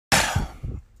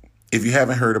If you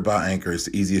haven't heard about Anchor, it's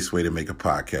the easiest way to make a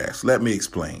podcast. Let me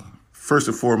explain. First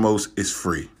and foremost, it's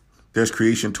free. There's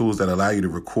creation tools that allow you to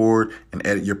record and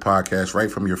edit your podcast right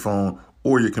from your phone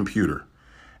or your computer.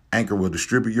 Anchor will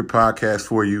distribute your podcast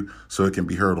for you so it can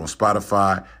be heard on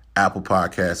Spotify, Apple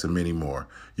Podcasts, and many more.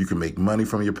 You can make money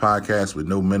from your podcast with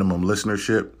no minimum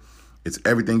listenership. It's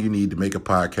everything you need to make a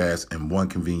podcast in one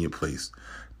convenient place.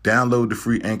 Download the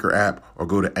free Anchor app or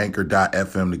go to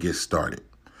anchor.fm to get started.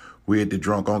 We at the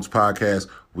Drunk Unks Podcast,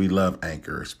 we love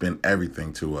Anchor. It's been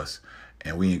everything to us,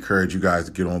 and we encourage you guys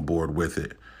to get on board with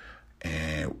it.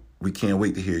 And we can't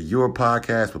wait to hear your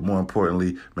podcast, but more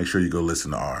importantly, make sure you go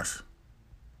listen to ours.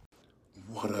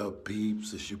 What up,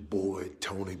 peeps? It's your boy,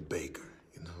 Tony Baker.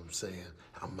 You know what I'm saying?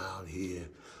 I'm out here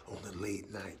on the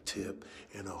late night tip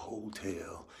in a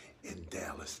hotel in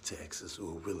Dallas, Texas.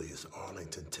 Or really, it's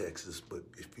Arlington, Texas. But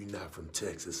if you're not from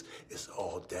Texas, it's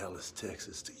all Dallas,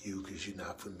 Texas to you because you're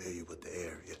not familiar with the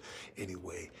area.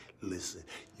 Anyway, listen,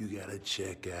 you got to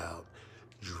check out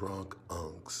Drunk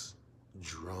Unks.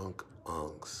 Drunk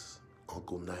Unks.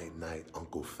 Uncle Night Night,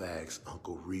 Uncle Fax,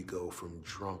 Uncle Rico from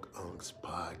Drunk Unks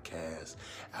Podcast.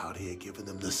 Out here giving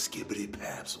them the skibbity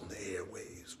paps on the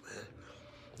airwaves, man.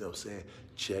 You know what I'm saying?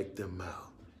 Check them out.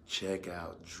 Check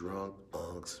out Drunk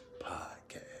Unks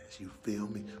Podcast. You feel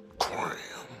me? Cram.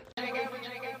 Uncle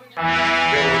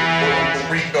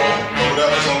Rico, hold up,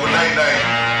 it's Uncle Night Night.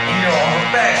 You know, Uncle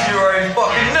Fax, you already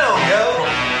fucking know, yo.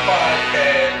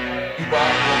 Podcast. You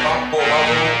rock with my boy, my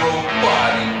little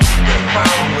body.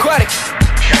 Aquatic.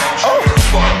 Oh.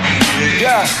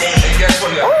 Yeah. And guess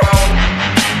what?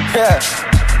 Yeah.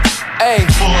 Hey.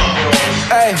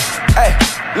 Hey.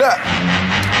 Look.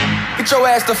 Get your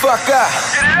ass the fuck up.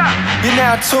 You're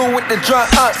now tuned with the Drunk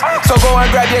Unks. So go and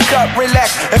grab your cup,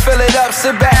 relax, and fill it up.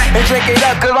 Sit back and drink it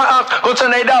up. Cause my unks gon'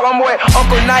 turn it up. I'm with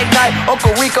Uncle Night Night,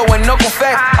 Uncle Rico, and Uncle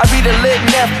Fax. I be the lit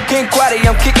neff, King Quaddy,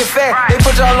 I'm kicking fast. They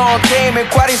put y'all on game and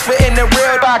Quaddy's spitting the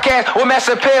real podcast. With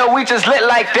Master Pill, we just lit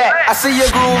like that. I see you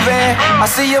grooving, I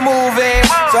see you moving.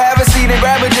 So have a seat and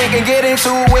grab a drink and get into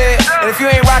it. And if you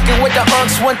ain't rocking with the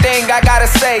unks, one thing I gotta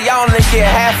say, y'all only get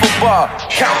half a bar.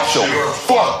 Count your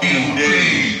fucking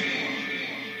days.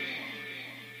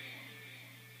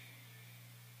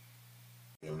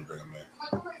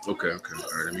 Okay. All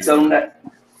right, let me Tell them that.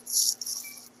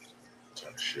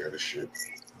 trying to share this shit.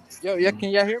 Yo, yeah, can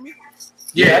y'all hear me?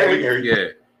 Yeah, we can hear you. Yeah.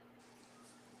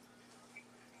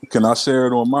 Can I share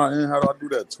it on my end? How do I do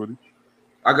that, Twitty?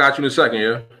 I got you in a second,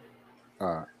 yeah. All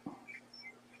right.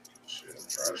 Shit, I'm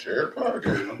trying to share the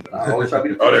podcast. I always try to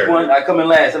be the first one. I come in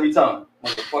last every time.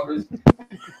 Motherfuckers.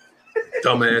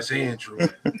 Dumbass Andrew.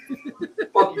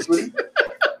 Fuck you, Twitty.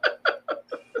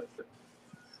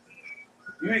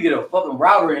 You need to get a fucking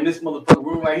router in this motherfucking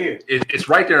room right here. It's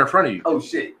right there in front of you. Oh,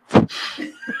 shit.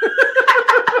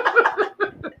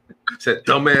 It's that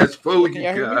dumbass fool you Can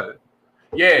y'all hear got.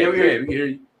 Yeah, we we can hear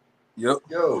you. Yep.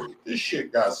 Yo, this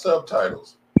shit got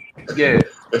subtitles. Yeah.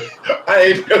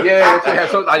 I ain't. Yeah, it has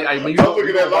some, when you I'm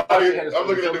looking at it audio. has I'm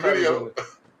looking at the subtitles video. on it.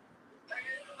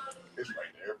 It's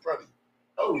right there in front of you.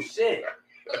 Oh, shit.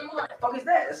 What the fuck is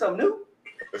that? That's something new?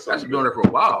 That's That's something been on good. there for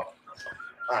a while.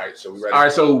 All right, so we ready. All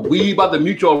right, so we about to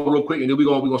mute y'all real quick, and then we're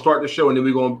gonna start the show, and then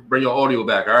we're gonna bring your audio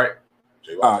back. All right.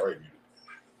 All right.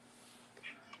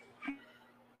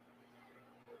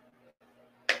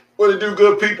 What it do,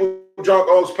 good people? Drunk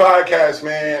Oaks Podcast,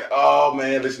 man. Oh,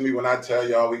 man, listen to me when I tell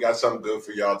y'all we got something good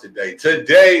for y'all today.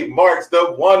 Today marks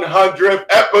the 100th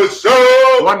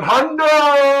episode.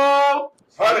 100.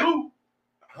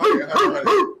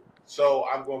 100. So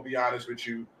I'm going to be honest with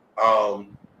you.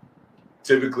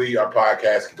 Typically, our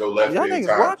podcast can go left Y'all at any niggas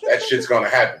time. watching? That shit's going to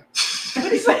happen.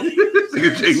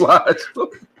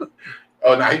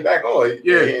 Oh, now he back on.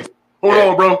 Yeah. Hold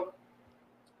on, bro.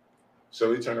 So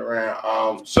we turn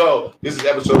around. So this is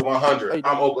episode 100. Hey.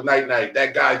 I'm Uncle Night Night.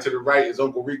 That guy to the right is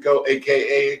Uncle Rico,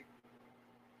 a.k.a.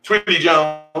 Twitty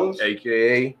Jones.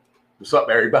 AKA, what's up,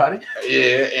 everybody?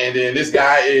 Yeah, and then this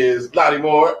guy is Lottie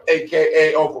Moore,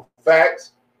 a.k.a. Uncle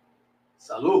Fax.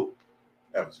 Salute.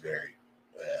 That was very,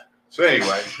 yeah. So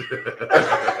anyway.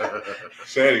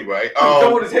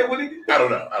 Know what his head with it? I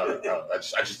don't know. I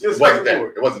just it wasn't there.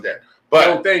 It wasn't there. But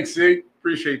Oh, thanks, see.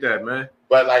 Appreciate that, man.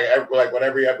 But like with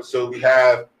every episode we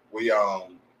have, we're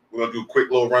gonna do a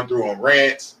quick little run through on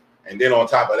rants, and then on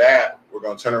top of that, we're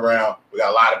gonna turn around. We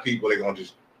got a lot of people. We're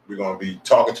gonna be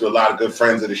talking to a lot of good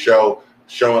friends of the show,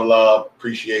 showing love,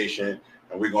 appreciation,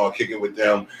 and we're gonna kick it with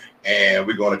them. And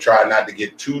we're gonna try not to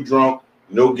get too drunk.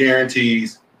 No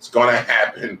guarantees. It's gonna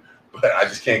happen, but I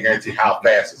just can't guarantee how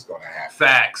fast it's gonna happen.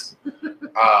 Facts.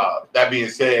 That being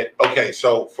said, okay,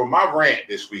 so for my rant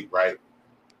this week, right?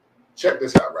 Check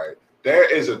this out, right?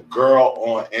 there is a girl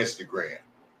on Instagram,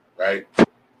 right?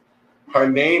 Her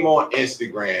name on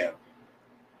Instagram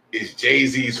is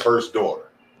Jay-Z's first daughter.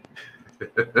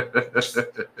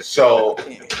 So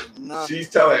she's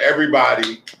telling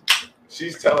everybody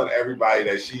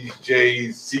that she's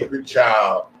Jay's secret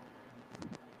child.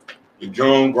 The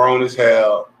June grown as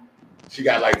hell. She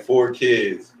got like 4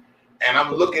 kids. And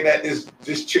I'm looking at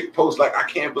this chick post like, I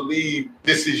can't believe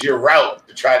this is your route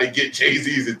to try to get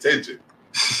Jay-Z's attention.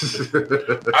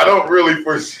 I don't really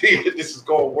foresee that this is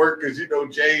going to work because, you know,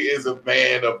 Jay is a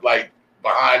man of like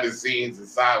behind the scenes and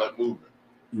silent movement.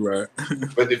 Right.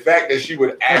 But the fact that she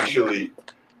would actually,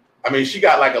 I mean, she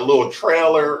got like a little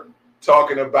trailer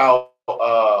talking about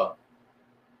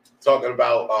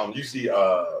you see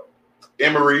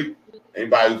Emery.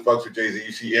 Anybody who fucks with Jay-Z,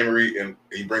 you see Emery, and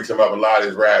he brings him up a lot of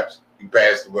his raps. He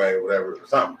passed away or whatever, or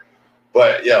something.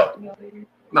 But yo,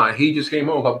 nah, he just came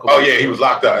home. Oh yeah, he was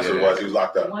locked up. That's what it was. He was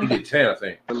locked up. He did 10, I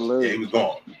think. Yeah, he was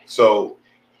gone. So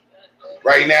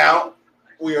right now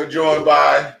we are joined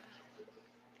by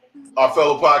our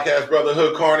fellow podcast brother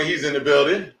Hood Carney. He's in the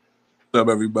building. What's up,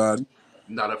 everybody?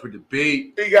 Not up for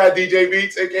debate. We got DJ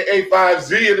Beats, aka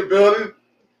 5Z, in the building.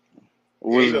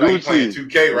 Was like playing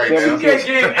 2K right now. 2K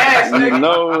game ass, nigga. You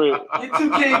know it. Your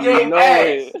 2K game know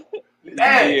ass.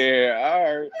 Ass. Yeah, all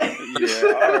right.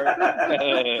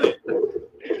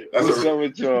 What's up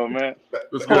with y'all, man?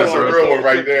 That's a real one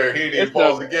right there. He didn't even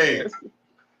pause the game.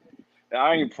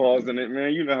 I ain't pausing it,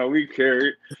 man. You know how we carry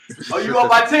it. Oh, you up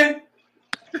by 10?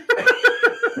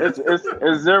 It's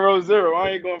 0-0. I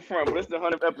ain't going front, but it's the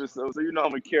 100th episode, so you know I'm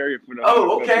gonna carry it for the.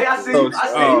 Oh, okay. I see.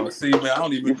 I see. See, man, I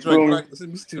don't even drink. Let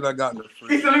me see what I got in the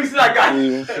fridge. Let me see what I got.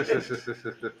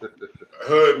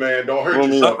 Hood, man, don't hurt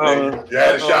yourself, man. You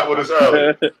had a shot with us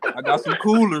earlier. I got some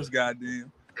coolers,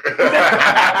 goddamn.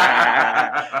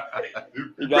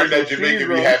 You bring that Jamaican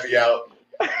be happy out.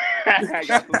 I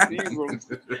got some Seagrams.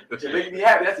 Jamaican be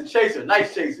happy. That's a chaser.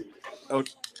 Nice chaser. Oh,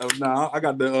 nah, I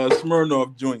got the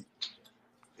Smirnoff joint.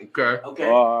 Okay.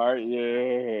 All right,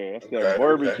 yeah. That's that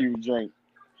barbecue drink.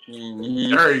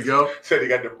 Mm-hmm. There you go. Said he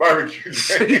got the barbecue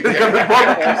drink. He got the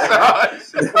barbecue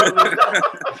sauce.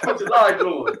 What's your line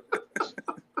doing?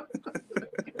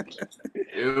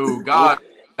 Ew,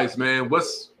 guys, man,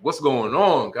 what's going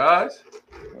on, guys?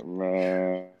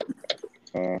 Man,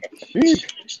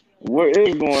 what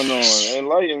is going on?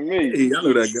 Enlighten me. Hey, I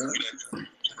know that guy.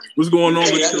 What's going on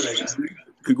with you?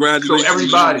 Congratulations. So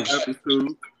everybody,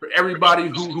 for everybody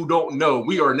who don't know,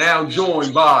 we are now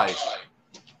joined by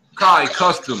Kai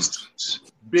Customs,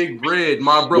 Big Red,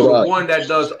 my brother, one that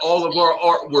does all of our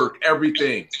artwork,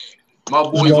 everything. My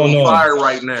boy's on fire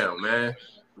right now, man.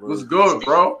 What's good,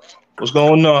 bro? What's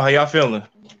going on? How y'all feeling?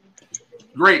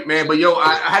 Great, man. But yo,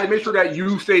 I had to make sure that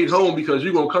you stayed home because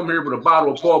you're gonna come here with a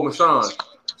bottle of Paul Masson.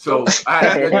 So I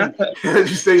had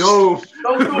you stay home.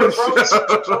 Don't do it, bro.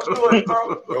 Don't do it,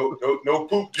 bro. No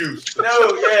poop juice.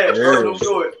 No, yeah, bro. Don't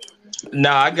do it.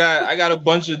 Nah, I got a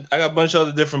bunch of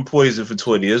other different poison for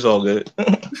 20. It's all good.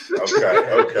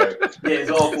 Okay. Yeah,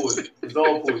 it's all poison. It's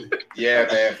all poison. Yeah,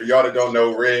 man. For y'all that don't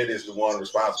know, Red is the one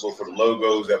responsible for the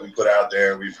logos that we put out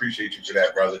there. We appreciate you for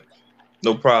that, brother.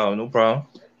 No problem.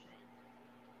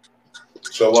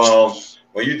 So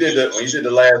when you did the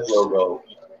last logo,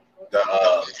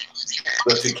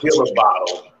 the tequila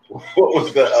bottle, what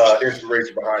was the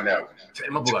inspiration behind that one?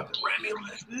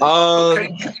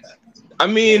 I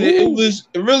mean, it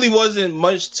really wasn't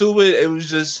much to it. It was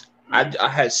just I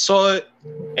had saw it,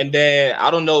 and then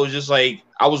I don't know. It was just like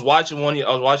I was watching one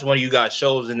of you guys'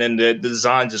 shows, and then the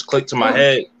design just clicked to my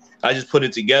head. I just put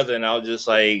it together, and I was just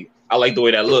like, I like the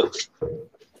way that looks.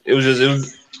 It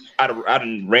was out of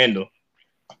random.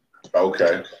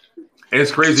 Okay. And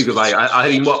it's crazy because like I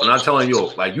hit him up and I'm telling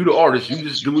you, like you the artist, you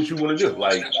just do what you want to do.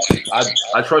 Like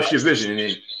I trust your vision,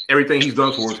 and everything he's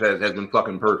done for us has been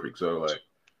fucking perfect. So like,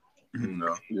 you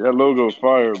know, that logo's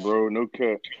fire, bro. No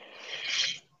cap.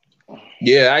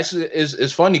 Yeah, actually,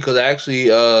 it's funny because actually,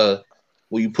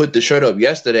 when you put the shirt up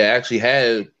yesterday, I actually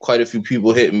had quite a few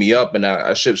people hitting me up, and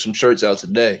I shipped some shirts out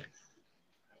today.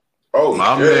 Oh,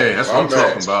 my man, that's what I'm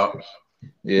talking about.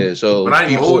 Yeah, so but I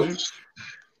ain't gonna hold you.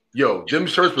 Yo, them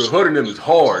shirts with Hood in them is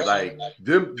hard. Like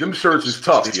them shirts is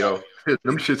tough, yo.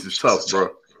 Them shits is tough, bro.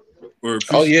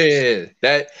 Oh yeah.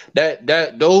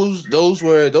 Those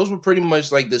were pretty much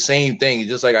like the same thing.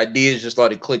 Just like ideas just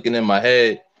started clicking in my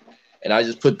head, and I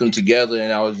just put them together,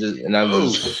 and I was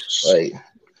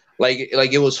like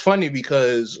it was funny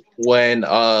because when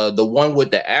the one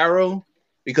with the arrow,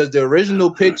 because the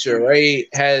original picture, right,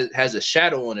 has a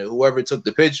shadow on it, whoever took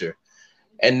the picture.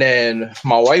 And then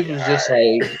my wife was just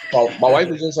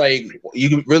like,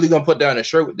 you really gonna put down a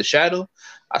shirt with the shadow?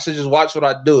 I said, just watch what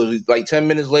I do. Like 10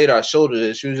 minutes later, I showed her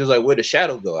this. She was just like, where'd the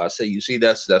shadow go? I said, you see,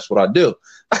 that's what I do.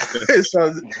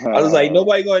 So I was like,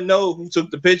 nobody gonna know who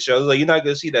took the picture. I was like, you're not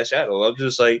gonna see that shadow. I'm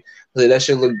just like, that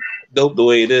shit look dope the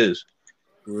way it is.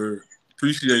 Word.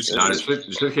 Appreciate you. Nah, this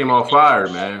shit came out fire,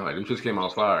 man. Like, this shit came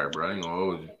out fire, bro. I ain't gonna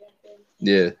hold you.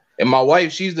 Yeah. And my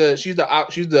wife, she's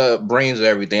the brains of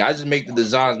everything. I just make the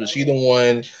designs, but she's the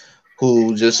one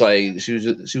who just like she was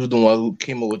the one who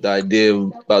came up with the idea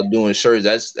about doing shirts.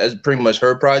 That's pretty much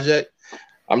her project.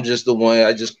 I'm just the one.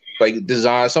 I just like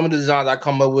design some of the designs I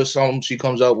come up with, some she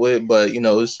comes up with, but you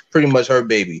know, it's pretty much her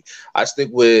baby. I stick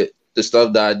with the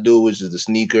stuff that I do, which is the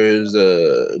sneakers,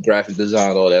 the graphic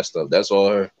design, all that stuff. That's all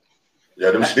her. Yeah,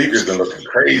 them sneakers been looking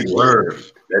crazy. Word.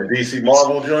 That DC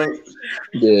Marvel joint.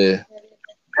 Yeah.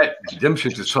 Them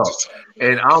shits is tough.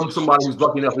 And I'm somebody who's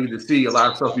lucky enough to see a lot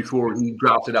of stuff before he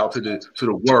drops it out to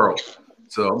the world.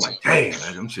 So I'm like, damn,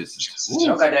 man, them shits is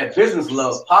y'all got that business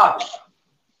love popping.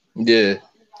 Yeah.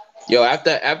 Yo,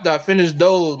 after I finished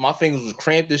those, my fingers was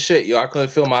cramped as shit. Yo, I couldn't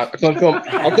feel I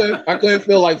couldn't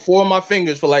feel like 4 of my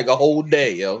fingers for like a whole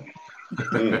day, yo.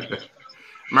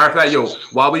 Matter of fact, yo,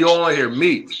 while we all on here,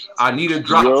 Meat, I need a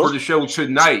drop for the show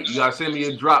tonight. You gotta send me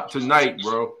a drop tonight,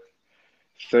 bro.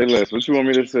 Say less. What you want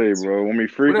me to say, bro? Want me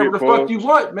freak Whatever it, the fuck you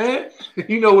want, man.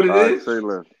 You know what it is. Say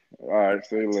less. All right,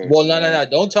 say less. Well, no.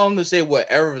 Don't tell him to say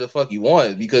whatever the fuck you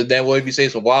want, because then what if you say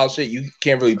some wild shit you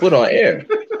can't really put on air?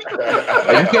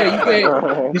 Like, you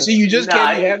can't. You see, you just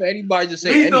can't have anybody just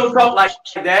say. Please don't talk like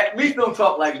that. Please don't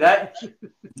talk like that.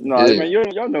 No, man,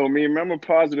 y'all know me, man. I'm a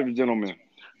positive gentleman.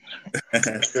 My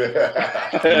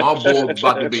boy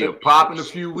about to be a pop in a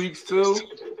few weeks too.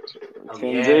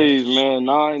 10 days, man.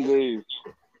 9 days.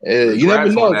 You never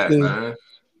know, man.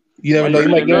 You never know. You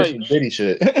might get some bitty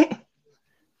shit.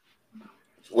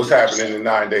 What's happening in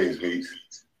 9 days, Beats?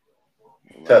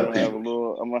 I'm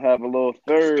gonna have a little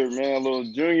third, man. A little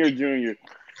junior.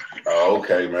 Oh,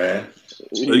 okay, man. So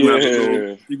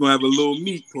you're gonna have a little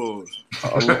meat pause.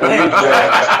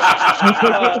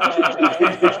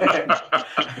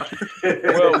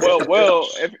 Well.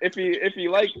 If he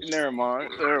like, never mind.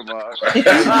 We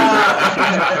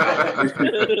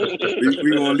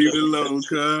gonna leave it alone,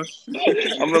 cuz.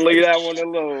 I'm gonna leave that one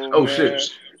alone. Oh man.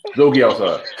 shit, Zogi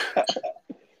outside.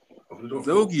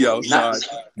 Zogi outside.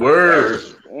 Word.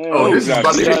 Oh, this is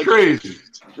about to get crazy.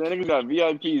 That nigga got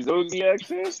VIP Zogi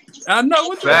access. I know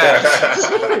what the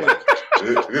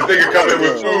This nigga come in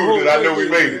with food, and I know we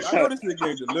made it. I know this nigga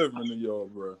ain't delivering to y'all,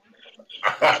 bro.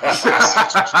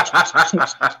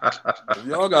 If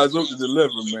y'all guys look to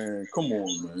deliver, man. Come on,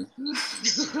 man.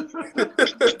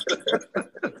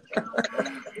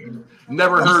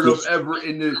 Never heard of ever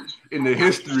in the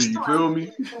history. You feel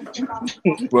me?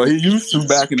 Well, he used to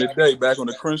back in the day, back on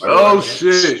the crunch. Oh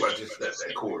shit! I just set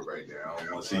that cord right now.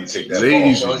 I want to see you take that.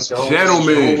 Ladies and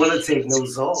gentlemen, don't want to take no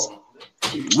song.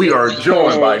 We are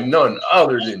joined by none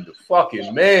other than the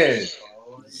fucking man,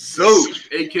 Zogi,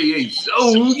 aka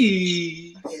Zogi.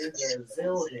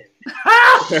 Zogi,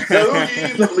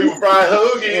 fried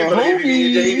hoagie,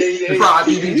 fried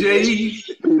BBJ.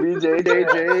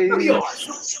 We are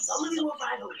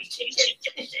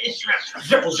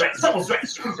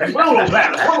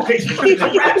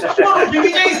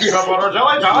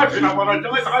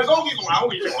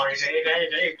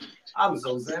I'm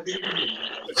so sad. It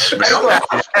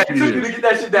took you to get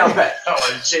that shit down pat.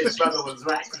 Oh shit, brother was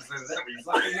practicing every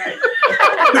fucking night.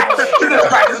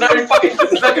 Practicing every fucking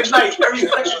second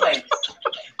night.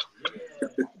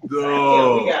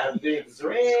 No. We got Big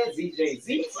Zred, ZJZ.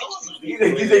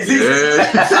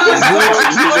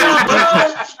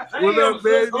 What up,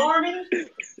 baby?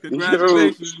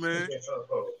 Congratulations, man.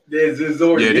 Yeah,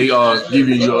 they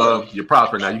giving you your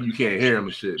props right now. You can't hear them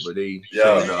and shit, but they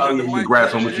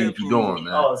congrats on what you're doing,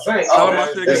 man. Oh, thanks.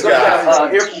 This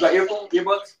guy.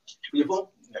 Earbuds?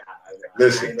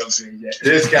 Listen,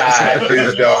 this guy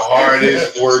is the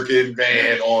hardest working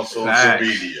man on social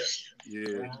media.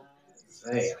 Yeah.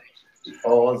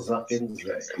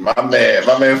 My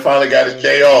man finally got his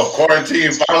day off.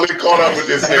 Quarantine finally caught up with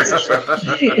this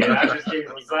nigga. Yeah, I just came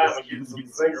from Simon getting some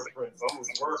fingerprints. I was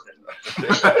working.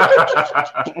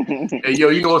 Hey, yo,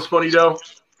 you know what's funny though?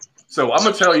 So I'm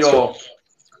gonna tell y'all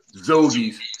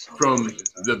Zogies from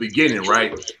the beginning,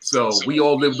 right? So we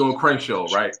all lived on Crenshaw,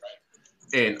 right?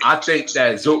 And I think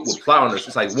that Zoke was plowing us.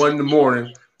 It's like 1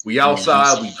 a.m. We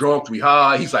outside, we drunk, we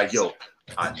high. He's like, yo,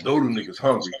 I know them niggas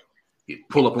hungry. He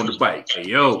pull up on the bike. Hey,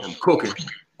 yo, I'm cooking.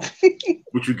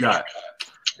 What you got?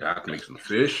 I can make some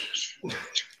fish,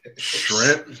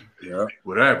 shrimp,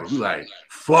 whatever. We like,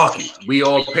 fuck it. We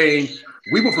all paying.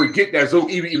 We will forget that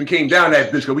Zoe even came down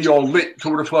that bitch because we all lit,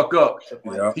 tore the fuck up.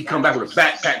 Yeah. He come back with a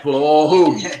backpack full of all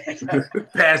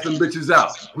hoodies. Pass them bitches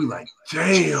out. We like,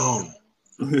 damn.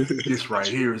 This right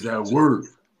here is that word.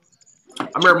 I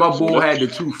remember my boy had the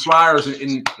 2 flyers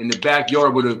in the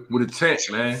backyard with a tent,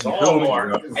 man. You feel me?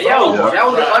 Hey, yo, that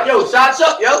was shots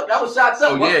up, yo. That was shots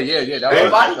up. Oh yeah.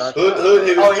 That was Hood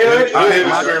hit his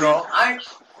shirt off. I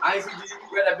ain't see you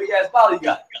wear that big ass bottle you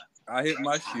got. I hit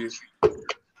my shit.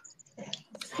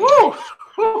 Woo!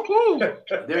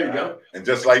 There you go. And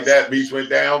just like that, Beach went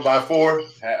down by 4.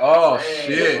 Oh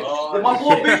shit! Did my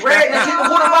boy Big Red that hit the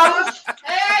water bottle?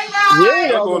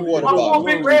 Yeah, my boy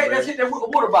Big Red that hit that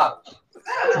water bottle.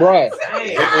 Right.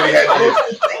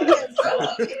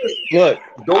 Look,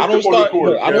 I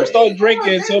don't start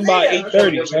drinking until about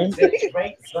 8:30, man.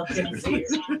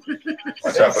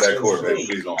 Watch out for that cord, baby.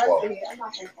 Please don't fall.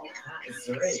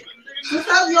 What's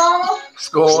up, y'all? What's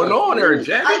going on there,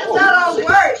 Jack? I just got off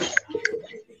work.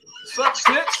 What's up,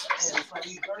 sis?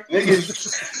 Niggas.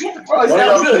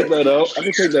 I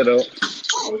can take that out.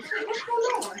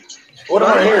 What am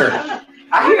I hearing?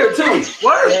 I hear it too.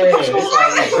 What?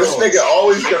 This nigga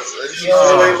always got.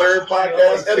 Still ain't learned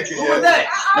podcast etiquette Who was yet. that?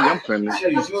 I'm finished.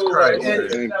 Jesus Christ.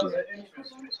 Thank you.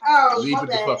 Oh, Leave with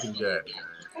the okay. fucking jab.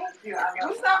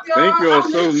 What's up, y'all? Thank you all I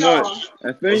so miss y'all. much. I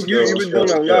think you've been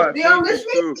doing a lot. Do y'all Thank miss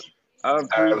you me? too. I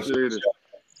appreciate it.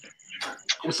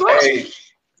 What's up? Hey.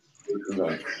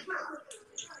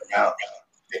 Out.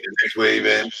 Get the next wave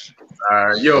in. All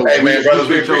right, yo. Hey, man, brothers,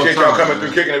 we appreciate y'all coming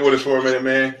through, kicking it with us for a minute,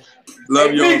 man.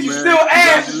 Love y'all, man. You still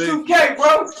ass 2K,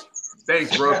 bro.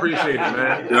 Thanks, bro. Appreciate it,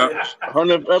 man. Yeah.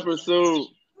 100th episode.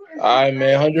 All right,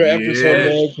 man. 100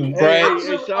 episodes, man. Congrats.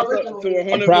 Hey, shout out to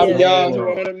 100 I'm proud of y'all. more,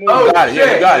 100 more. Oh, got it.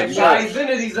 Yeah, you got it. Nice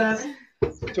entities, man.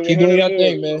 Keep doing your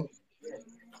thing, man.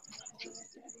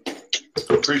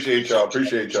 Appreciate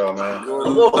y'all, man.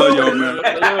 Love y'all, man.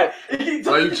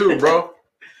 Love you too, bro.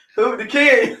 Who the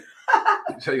kid?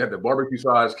 So you got the barbecue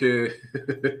size kid.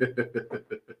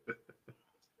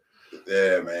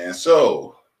 Yeah, man.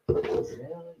 So,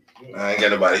 I ain't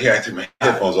got nobody here. I took my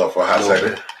headphones off for a hot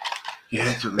second.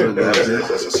 Yeah,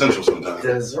 That's essential sometimes.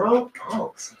 The Zroke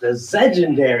Punks. The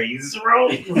legendary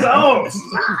Zroke Punks.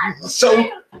 So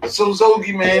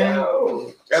Zogi, man,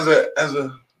 as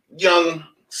a young,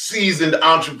 seasoned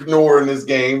entrepreneur in this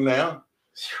game now,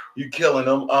 you killing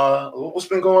them. What's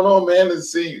been going on, man?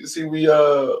 See we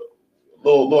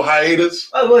little hiatus.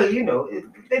 Oh, well, you know,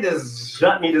 they just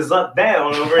shut me to zuck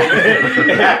down over in Zinsville,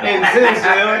 you know what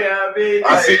I mean?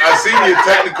 I see your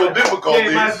technical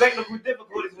difficulties. Yeah, my technical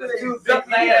difficulties was 2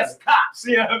 big ass cops,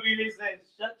 you know what I mean? They said,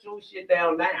 shut your shit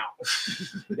down now.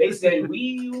 They said,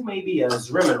 you may be a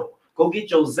criminal. Go get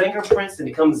your Zinger prints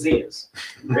and come see us.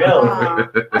 Really?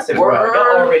 I said, bro,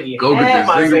 I already Go had get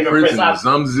my the Zinger prints prints.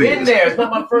 and I've been there. It's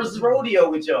not my first rodeo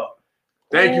with y'all.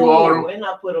 Thank you, all. And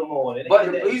I put them on.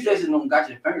 But the police station don't got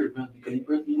your fingerprints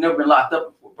because you never been locked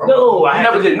up before, bro. No, I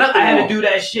never did nothing. I had wrong. to do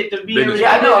that shit to be.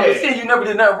 Yeah, I know. I'm saying you never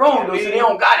did nothing wrong, though. So they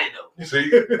don't got it, though. See,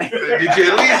 did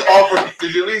you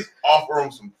at least offer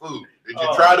them some food? Did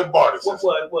you try to barter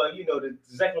system? Well, you know, the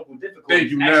technical Thank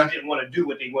difficulties you, actually man. didn't want to do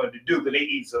what they wanted to do because they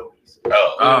eat Zogies.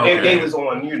 Oh, okay. They was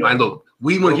on, you know. I look,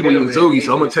 we want to keep on Zogi,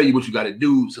 so I'm gonna tell you what you got to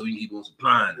do so you can keep on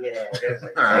supplying. Yeah.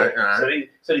 All right.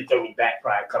 So they throw me back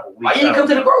for a couple weeks. Why you didn't come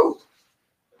to the Grove?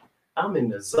 I'm in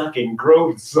the Zucking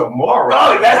Grove tomorrow.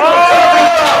 Oh, that's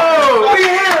what we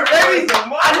here, baby.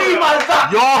 I need my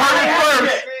Zuck. Y'all heard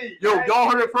it first. Yo, y'all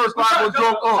heard it first. Live on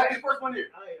Joke Up. First one here.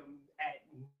 I am at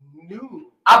noon.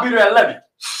 I'll be there at 11.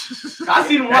 I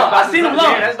see them long. I see them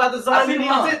long. That's about the time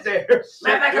you sit there.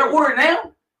 Man, I got word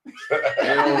now.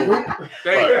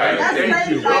 Thank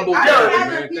you. Humble I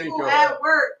Thank people you. at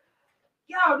work.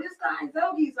 Yo, this guy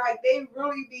Zogi's like they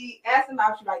really be asking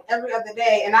about you like every other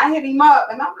day, and I hit him up,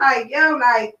 and I'm like, yo,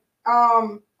 like,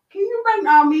 can you bring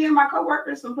me and my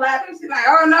coworkers some platters? He's like,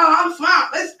 oh no, I'm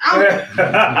swamped.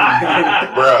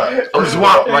 Bruh. I'm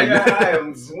swamped right now. I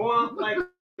am swamped like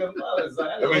the mothers.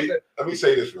 Let me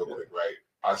say this real quick, right?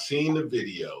 I seen the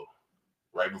video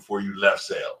right before you left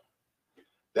sale.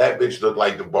 That bitch looked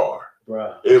like the bar.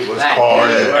 Bruh. It was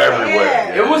cars everywhere.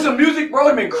 Yeah. It was some music, bro.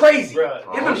 It been crazy. Bruh.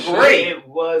 It was great. It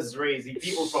was crazy.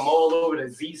 People from all over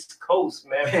the East Coast,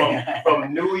 man.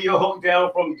 From New York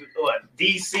down from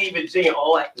DC, Virginia,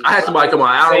 all that. I had somebody come on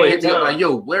an hour away, hit me up Same like,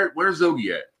 yo, where's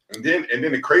Zogi at? And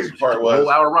then the crazy part The was whole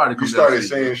hour ride. you started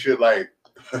saying shit like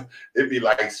it'd be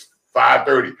like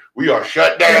 5:30. We are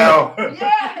shut down.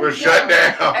 We're shut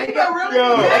down. Hey,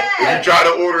 If you try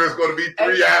to order, it's going to be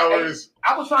 3 hours.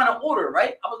 I was trying to order,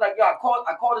 right? I was like, yo, I called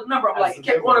the number. I'm like, it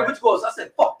kept going, which goes. I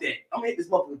said, fuck that. I'm gonna hit this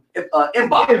motherfucker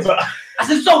inbox. I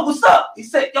said, Zoe, what's up? He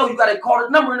said, yo, you gotta call the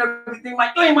number and everything.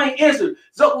 Like, you ain't my answer.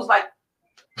 Zoe was like,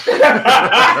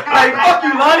 like, fuck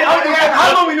you, Lonnie. I was like,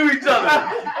 how long we knew each other?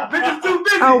 Bitch is too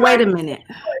busy. Oh, wait a minute.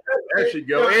 There she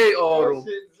go. Hey, Autumn.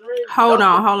 Hold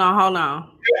on.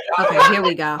 Okay, here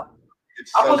we go.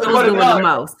 Who's doing the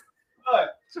most?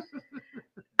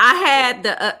 I had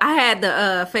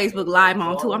the Facebook Live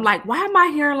on too. I'm like, why am I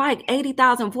hearing like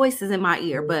 80,000 voices in my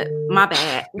ear? But my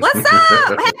bad. What's up?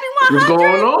 Happy 100. What's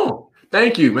going on?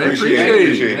 Thank you, man.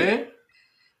 Appreciate it, man.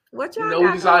 What y'all we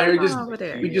just out here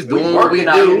we just doing what we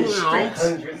do.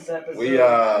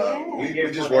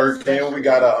 We just working. We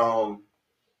got a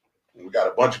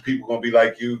bunch of people gonna be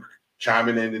like you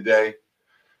chiming in today.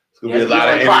 It's gonna be a lot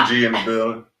of energy in the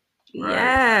building.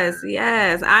 Yes.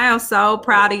 I am so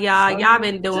proud of y'all. Y'all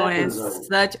been doing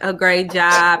such a great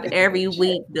job every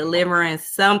week, delivering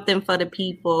something for the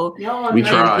people. We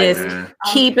try, just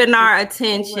keeping our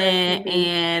attention,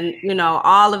 and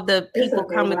all of the people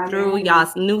coming through,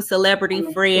 y'all's new celebrity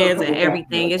friends and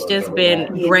everything. It's just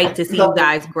been great to see you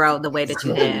guys grow the way that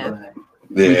you have.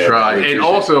 We try, and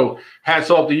also hats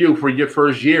off to you for your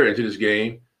first year into this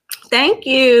game. Thank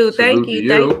you. Thank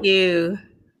you.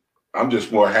 I'm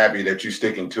just more happy that you're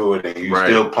sticking to it and you're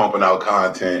still pumping out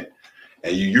content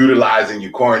and you're utilizing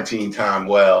your quarantine time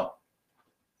well.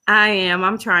 I am.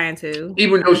 I'm trying to.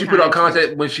 Even though she put out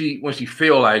content when she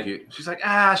feel like it, she's like,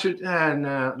 I should.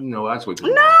 Nah. That's what.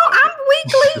 No, I'm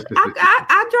weekly.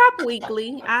 I drop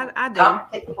weekly. I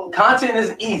do. Content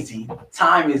is easy.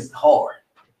 Time is hard.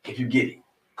 If you get it.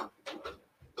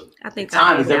 I think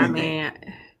time is everything.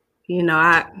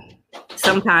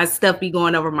 Sometimes stuff be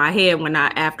going over my head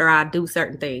after I do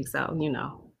certain things. So,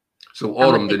 So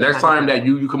Autumn, the next time that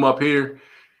you come up here,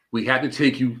 we have to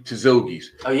take you to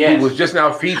Zogi's. Oh yeah. Who was just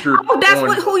now featured. Oh, that's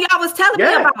who y'all was telling me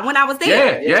about when I was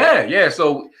there. Yeah.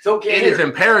 So it is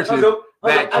imperative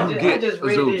that you get I just a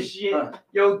read Zogi. this shit.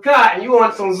 Yo, Cotton, you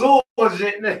want some Zool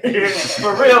shit?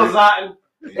 For real, Cotton.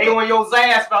 They on your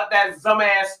ass about that dumb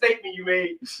ass statement you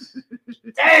made.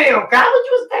 Damn, God, what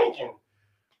you was thinking?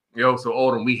 Yo, so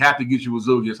Autumn, we have to get you a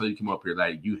Zogi so you come up here.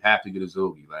 Like, you have to get a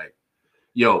Zogi. Like,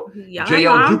 yo,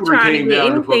 JL Jupiter came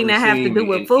down to fucking that have to do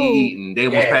with food. And they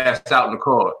almost passed out in the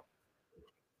car.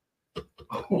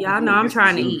 Y'all know I'm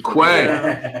trying to eat.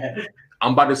 Quay,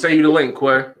 I'm about to send you the link,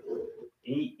 Quay.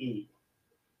 Eat.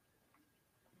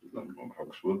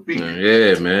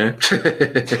 Yeah, man.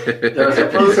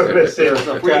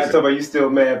 You still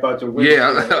mad about your weight? Yeah,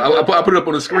 I put it up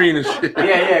on the screen and shit.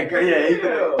 Yeah.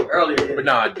 Earlier. But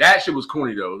nah, that shit was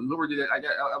corny though.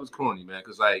 I was corny, man.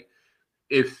 Cause like,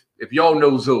 if y'all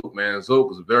know Zook, man, Zook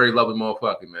was a very loving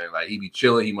motherfucker, man. Like he be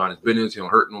chilling, he mind his business, he don't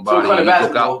hurt nobody. He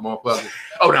look out, motherfucker.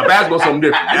 Oh, now basketball's something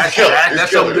different. That's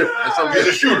something different. That's something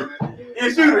different.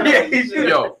 He's a shooter. Yeah, he's a shooter.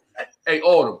 Yo, hey,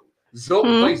 Autumn. Zook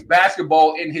plays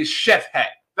basketball in his chef hat.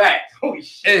 Facts.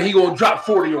 And he gonna drop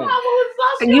 40 on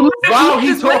you. While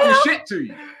he's talking shit to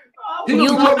you. He gonna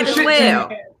be talking shit to you.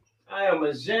 I am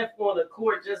a chef on the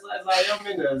court just as I am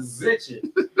in the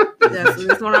zitchin.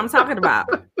 That's what I'm talking about.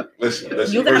 Listen,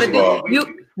 you gotta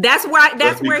that's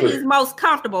where he's most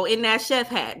comfortable, in that chef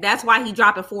hat. That's why he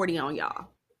dropping 40 on y'all.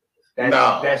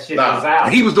 That shit is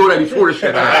out. He was doing that before the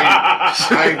shit.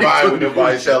 I ain't buying with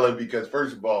nobody selling because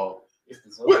first of all,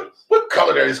 what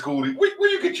culinary school? Where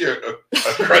you get your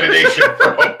accreditation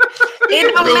from?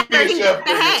 It don't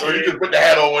matter. Or you just put the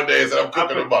hat on one day and said, "I'm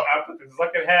cooking them up." I put the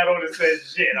fucking hat on and said,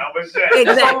 "Shit, I'm a chef."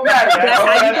 Exactly. That's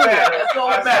how you do it. That's all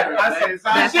that matters.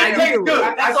 I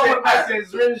said,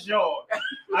 Zrinjord.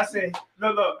 I said,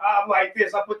 look, I'm like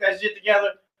this. I put that shit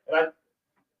together.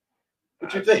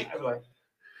 What you think? I'm like,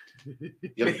 he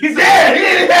said, we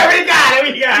got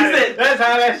it. He said, that's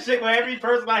how that shit. When every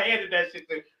person I handed that shit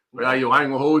to. But yo, I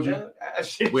ain't gonna hold you.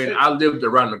 When I lived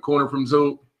around the corner from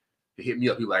Zook, he hit me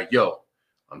up. He like, yo,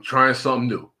 I'm trying something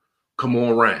new. Come on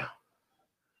around.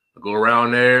 I go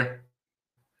around there.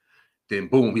 Then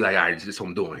boom, be like, all right, this is what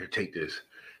I'm doing here. Take this.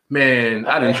 Man,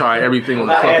 I didn't try everything on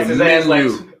the fucking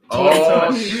menu.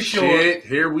 Oh, shit.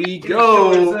 Here we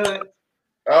go.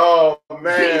 Oh,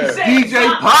 man.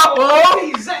 DJ Papa.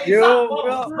 Yo,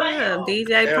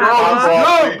 DJ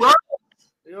Papa. Bro.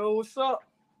 Yo, what's up?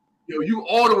 Yo, you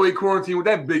all the way quarantined with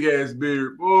that big ass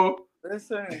beard, boy.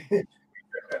 Listen.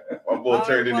 My boy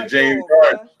turned into James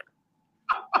Harden.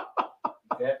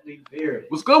 Definitely bearded.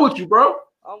 What's good with you, bro?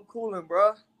 I'm coolin',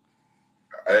 bro.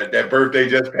 That birthday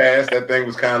just passed. That thing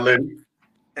was kind of lit.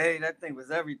 Hey, that thing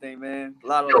was everything, man. A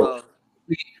lot of love.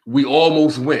 we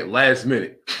almost went last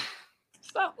minute.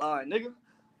 Stop lying, nigga.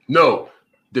 No,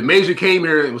 the major came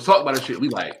here and was talking about this shit. We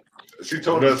like. She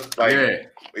told us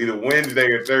like either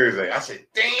Wednesday or Thursday. I said,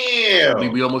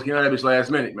 damn. We almost came out of that bitch last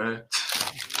minute, man.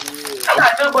 I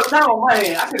got nothing but time on my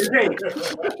hand. I could have changed.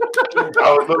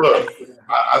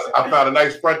 I found a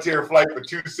nice Frontier flight for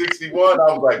 $261.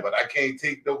 I was like, but I can't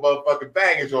take no motherfucking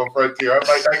baggage on Frontier. I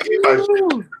might not get my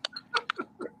shit.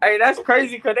 Hey, that's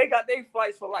crazy because they got their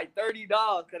flights for like $30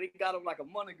 because they got them like a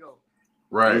month ago.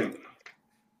 Right.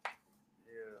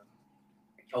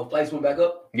 Oh, flights went back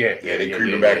up? Yeah, they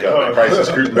creeping back up. Prices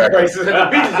creeping back up. The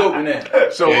beach is open now.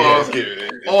 So,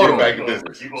 get back to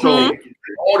business. So,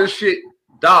 all this shit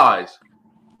dies.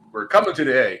 We're coming to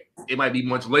the A. It might be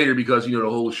months later because the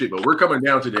whole shit, but we're coming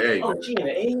down to the A. Oh, gee, the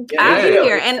A? I'm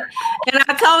here, and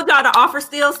I told y'all the offer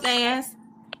still stands.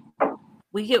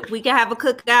 We can have a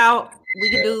cookout. We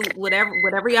can do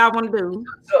whatever y'all want to do.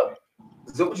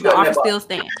 So what you The got? offer still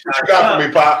stands. What you got for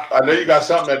me, Pop? I know you got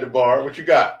something at the bar. What you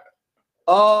got?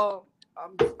 I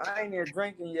ain't here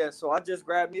drinking yet, so I just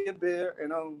grabbed me a beer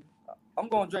and I'm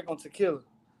gonna drink on tequila.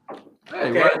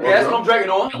 Hey, okay, that's what I'm drinking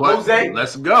on. Jose.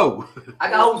 Let's go. I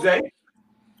got Jose.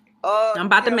 I'm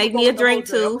about to make me a drink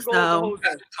too. So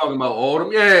talking about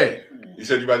Autumn, yeah. You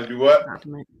said you about to do what?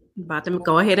 About to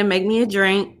go ahead and make me a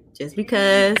drink just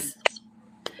because.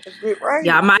 Right.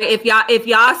 Y'all might if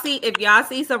y'all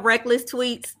see some reckless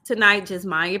tweets tonight, just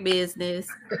mind your business.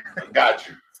 Got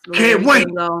you. Can't wait.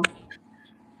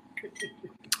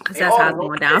 Because that's how it's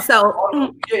going down.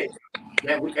 So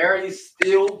yeah, with Aries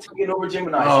still taking over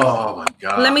Gemini. Oh my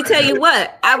God. Let me tell you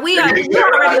what. We already know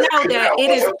that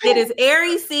it is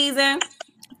Aries season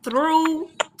through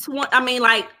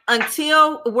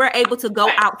until we're able to go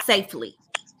out safely.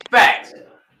 Facts.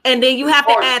 And then you have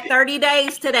to add 30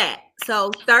 days to that.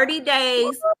 So 30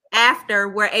 days after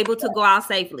we're able to go out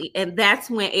safely. And that's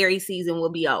when Aries season will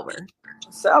be over.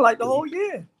 Sound like the whole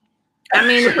year. I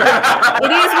mean, it is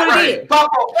what it is. Pop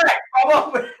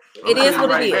up. It is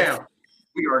what it is. Now,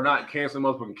 we are not canceling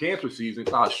motherfucking cancer season.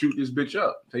 So I'll shoot this bitch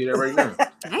up. Tell you that right now.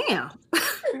 Damn.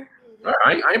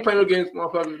 I ain't playing against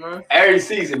motherfuckers, man. Aries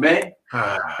season, man.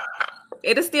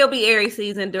 It'll still be Aries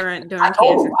season during I cancer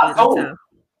season. told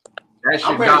that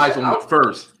shit dies on the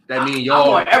first. That means y'all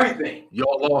want everything.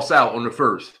 Y'all lost out on the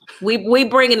first. We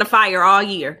bring in the fire all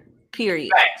year.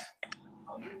 Period. Facts.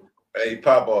 Hey,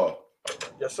 Papa.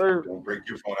 Yes, sir. Don't break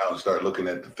your phone out and start looking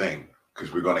at the thing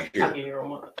because we're gonna hear.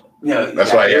 Yeah,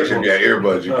 that's why I asked you if you got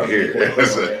earbuds. You can hear.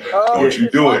 What you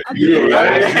doing?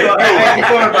 I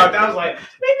thought about that. I was like,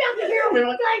 maybe I can hear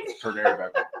him. Turn the air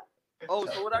back on. Oh,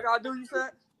 so what I gotta do? You said?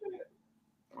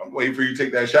 I'm waiting for you to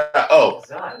take that shot. Oh,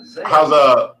 how's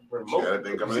remote? that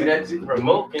thing coming in?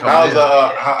 Remote.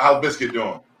 How's Biscuit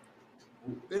doing?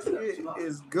 Biscuit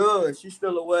is good. She's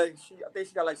still away. I think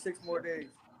she got like 6 more days.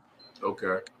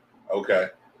 Okay.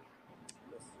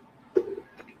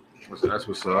 That's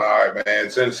what's up. All right, man.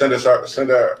 Send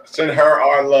her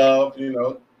our love.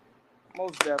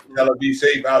 Most definitely. Tell her be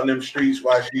safe out in them streets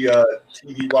while she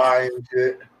TDY and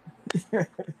shit.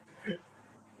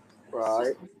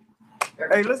 Right.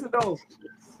 Hey, listen though.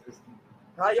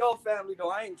 How y'all family though?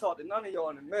 I ain't talked to none of y'all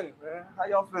in a minute, man. How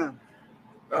y'all family?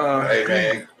 Hey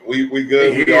man, we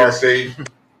good. We all safe.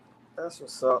 That's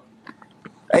what's up.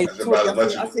 Hey,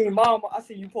 I seen mom. I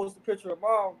seen you post a picture of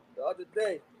mom the other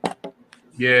day.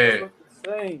 Yeah.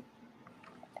 Same.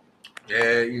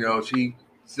 Yeah, she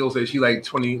still says she like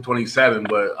 27,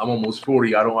 but I'm almost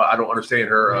 40. I don't understand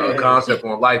her concept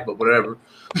on life, but whatever.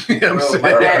 You know what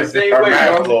I'm saying?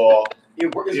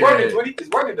 It's working, Twitty. It's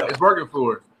working though. It's working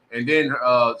for her. And then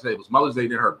it was Mother's Day.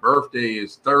 Then her birthday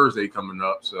is Thursday coming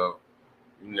up. So,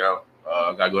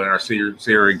 gotta go down and see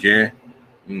her again.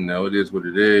 It is what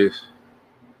it is.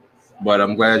 But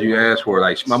I'm glad you asked for it.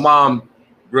 Like my mom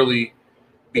really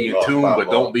be in tune,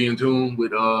 but don't be in tune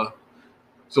with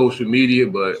social media.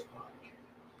 But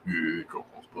yeah,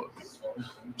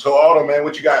 so Autumn, man,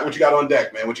 what you got on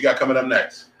deck, man? What you got coming up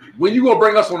next? When you gonna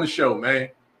bring us on the show, man?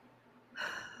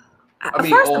 I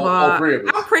mean, first of all, all 3 of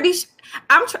us. I'm pretty.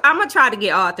 I'm gonna try to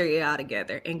get all 3 of y'all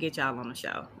together and get y'all on the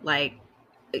show. Like,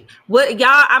 what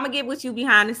y'all? I'm gonna get with you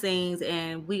behind the scenes,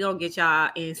 and we gonna get y'all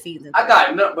in season 3. I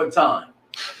got nothing but time.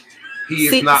 He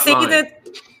is not lying.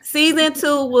 Season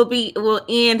 2 will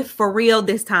end for real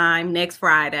this time next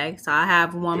Friday. So I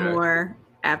have one more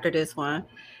after this one,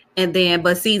 and then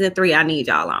but season 3 I need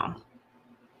y'all on.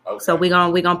 Okay. So we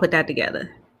gonna put that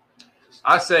together.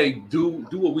 I say do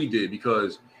what we did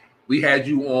because we had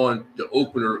you on the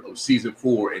opener of season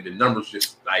 4, and the numbers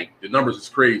is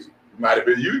crazy. Might have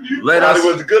been you. It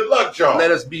was a good luck, John.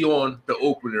 Let us be on the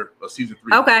opener of season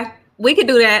 3. Okay, we could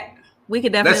do that. We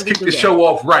could definitely let's kick do the that. show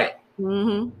off right.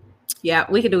 Mm-hmm. Yeah,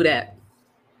 we could do that.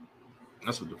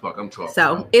 That's what the fuck I'm talking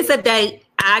So about. it's a date.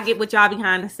 I get with y'all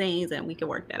behind the scenes, and we can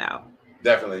work that out.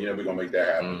 Definitely, we're gonna make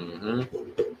that happen. Mm-hmm.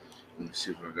 Let me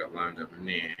see what I got lined up in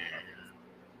there.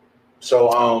 So,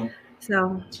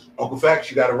 Uncle Facts,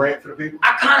 you got a rant for the people?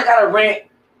 I kind of got a rant.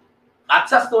 I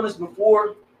touched on this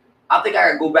before. I think I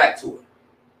gotta go back to it.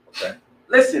 Okay.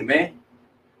 Listen, man.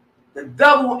 The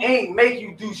devil ain't make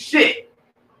you do shit.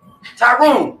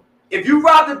 Tyrone, if you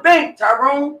rob the bank,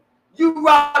 Tyrone, you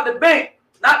rob the bank.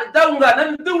 Not the devil got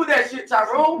nothing to do with that shit,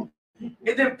 Tyrone. And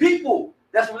then people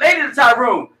that's related to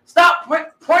Tyrone, stop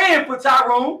praying for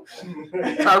Tyrone.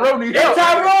 Tyrone need help.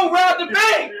 Tyrone robbed the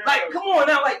bank. Like, come on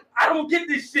now. Like, I don't get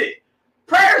this shit.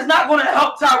 Prayer is not going to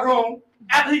help Tyrone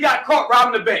after he got caught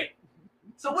robbing the bank.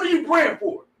 So what are you praying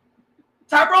for?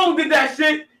 Tyrone did that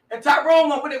shit, and Tyrone,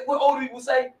 what old people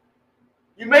say?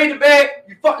 You made the bed,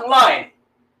 you fucking lying.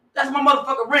 That's my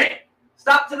motherfucking rant.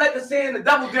 Stop saying the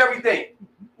devil did everything.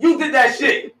 You did that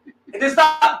shit. And then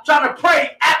stop trying to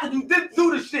pray after you did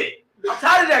do the shit. I'm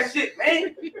tired of that shit,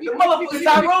 man. The motherfucker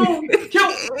Tyrone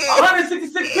killed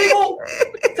 166 people.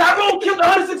 Tyrone killed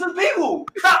 166 people.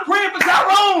 Stop praying for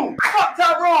Tyrone. Fuck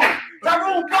Tyrone.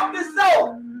 Tyrone fucked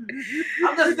himself.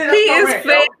 I'm just saying, He is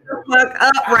fed the fuck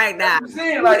up right now. I'm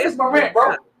saying, like, it's my rant,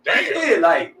 bro. Yeah,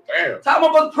 like, Ty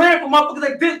motherfuckers praying for motherfuckers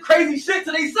that did crazy shit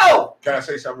to themselves. Can I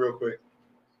say something real quick?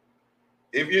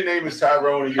 If your name is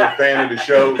Tyrone and you're a fan of the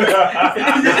show, this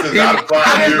is not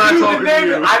apply to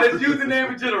you. I just use the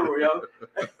name in general, yo.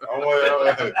 A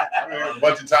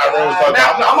bunch of Tyrones. I'm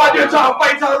out there trying to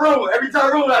fight Tyrone. Every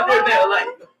Tyrone out there now, like.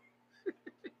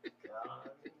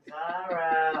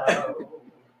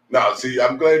 No, see,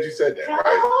 I'm glad you said that,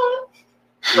 right?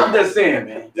 I'm just saying,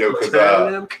 man. Yo, because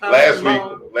last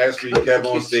week, Kev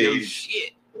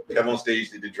on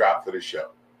stage did the drop for the show.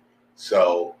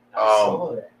 So,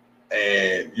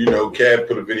 and Kev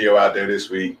put a video out there this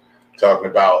week talking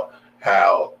about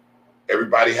how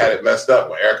everybody had it messed up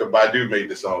when Erykah Badu made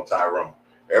the song Tyrone.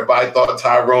 Everybody thought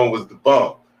Tyrone was the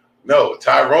bum. No,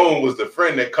 Tyrone was the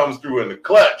friend that comes through in the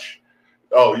clutch.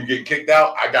 Oh, you getting kicked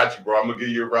out? I got you, bro. I'm gonna give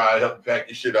you a ride, help you pack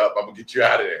your shit up. I'm gonna get you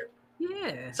out of there.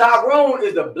 Yeah. Tyrone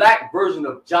is the black version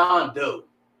of John Doe.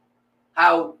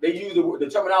 How they use the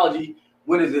terminology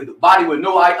when it's a body with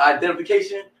no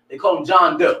identification, they call him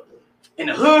John Doe. In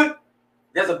the hood,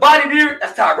 there's a body there,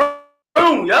 that's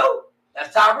Tyrone, yo.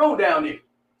 That's Tyrone down there.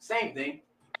 Same thing.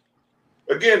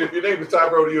 Again, if your name is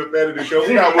Tyrone, you're a fan of the show.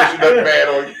 We're not wishing nothing bad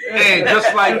on you. And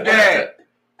just like that.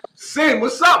 Sin,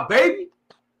 what's up, baby?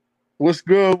 What's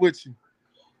good with you?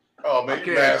 Oh man,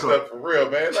 you masked up for real,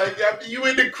 man. Like after you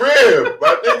in the crib,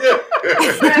 my nigga.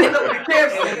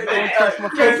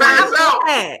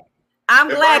 I'm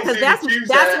glad because that's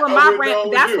what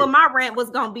my rant was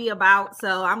gonna be about.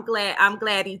 So I'm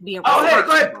glad he's being. Oh, hey,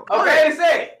 go ahead. Okay,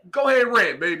 say it. Go ahead,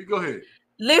 rant, baby. Go ahead.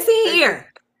 Listen here.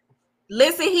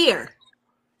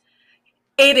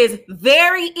 It is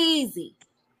very easy.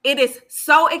 It is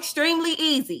so extremely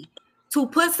easy to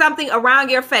put something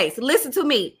around your face. Listen to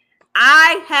me.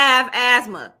 I have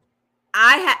asthma.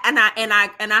 I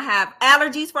have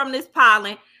allergies from this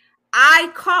pollen.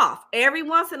 I cough every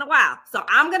once in a while. So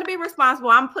I'm going to be responsible.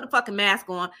 I'm going to put a fucking mask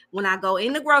on when I go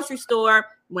in the grocery store,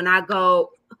 when I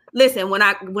go to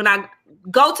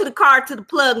the car to the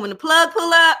plug, when the plug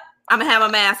pull up, I'm going to have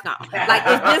a mask on. Like,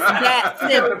 it's just that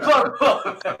simple.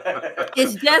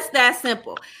 It's just that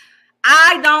simple.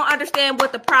 I don't understand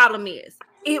what the problem is.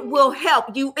 It will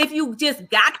help you if you just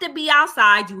got to be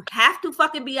outside. You have to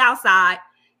fucking be outside.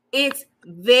 It's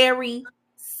very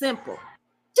simple.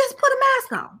 Just put a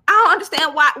mask on. I don't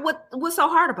understand what's so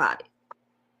hard about it.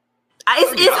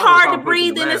 It's hard to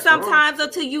breathe in it sometimes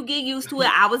until you get used to it.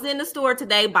 I was in the store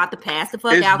today about to pass the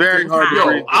fuck out. It's very hard to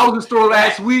breathe. I was in the store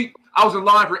last week. I was in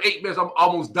line for 8 minutes. I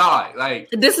almost died. Like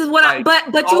this is what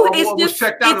it's just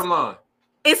checked out in line.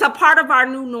 It's a part of our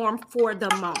new norm for the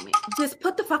moment. Just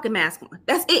put the fucking mask on.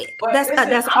 That's it. But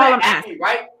that's all I'm asking.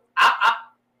 Right?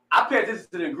 I pay attention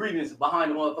to the ingredients behind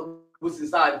the motherfucker what's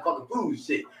inside the fucking food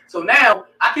shit. So now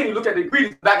I can't even look at the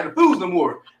ingredients back of the foods no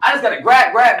more. I just gotta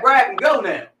grab and go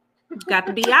now. Got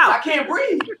to be out. I can't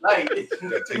breathe. Like you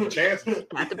gotta take a chance.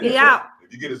 Got to be out.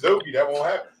 If you get a Zoki, that won't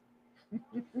happen.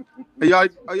 Hey, y'all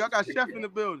got chef in the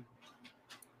building.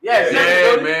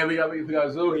 Yeah, man, we got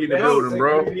Zoki in the building,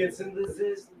 bro.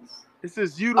 This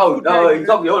is beautiful. Hold on.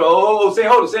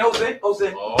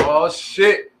 Oh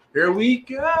shit! Here we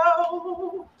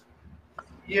go.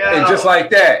 Yeah, and just like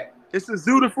that, it's a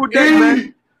beautiful day,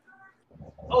 man.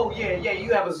 Oh yeah,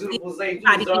 you have a beautiful day.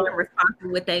 How do you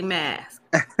responsible with a mask?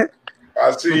 All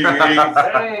I see you,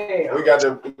 E. We got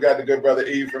the good brother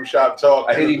E from Shop Talk.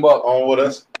 I hit him up on with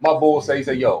us. My boy he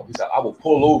said, yo, he said, I will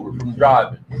pull over from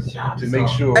driving to make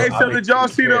sure. Hey, so did y'all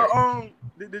see the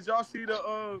Did y'all see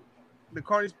the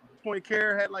Carney's Point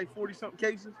Care had like 40 something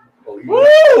cases? Woo!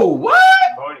 What?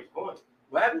 Carney's Point.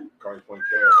 What happened? Carney's Point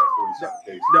Care had 40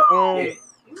 something cases.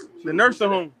 The nursing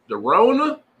home. The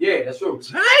Rona? Yeah, that's true.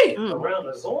 Hey, around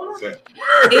the zone.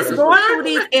 It's going through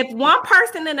these. If one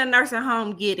person in the nursing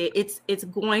home get it, it's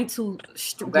going to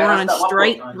run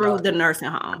straight through the nursing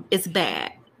home. It's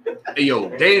bad. Hey, yo,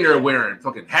 they in there wearing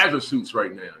fucking hazard suits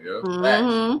right now, yo.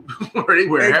 Mm-hmm. They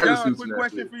wearing hazard John, suits. quick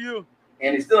question for you.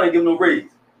 And they still ain't giving no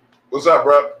raise. What's up,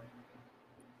 bro?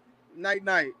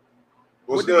 Night. What's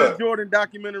what good? did the Jordan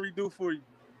documentary do for you?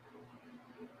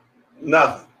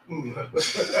 Nothing.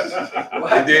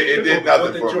 It did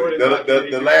nothing for me.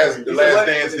 The last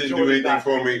dance didn't do anything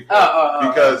for me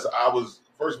because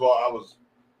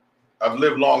I've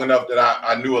lived long enough that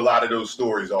I knew a lot of those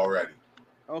stories already.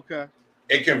 Okay.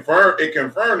 It confirmed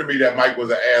to me that Mike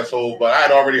was an asshole, but I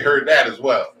had already heard that as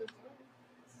well.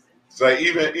 So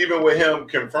even with him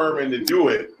confirming to do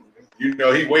it, you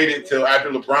know, he waited till after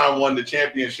LeBron won the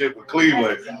championship with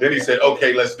Cleveland. Then he said,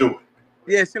 "Okay, let's do it."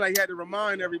 Yeah, it seemed like he had to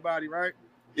remind everybody, right?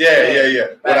 Yeah.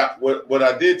 What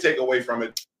I did take away from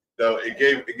it, though, it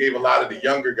gave a lot of the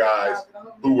younger guys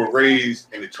who were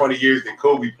raised in the 20 years that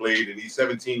Kobe played and these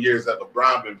 17 years that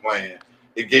LeBron been playing.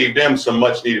 It gave them some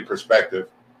much needed perspective.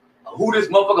 Who this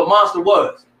motherfucker monster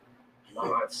was?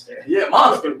 Monster. Yeah,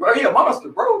 monster, bro. Yeah, monster,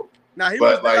 bro. Now he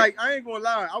was like, I ain't gonna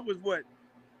lie,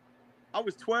 I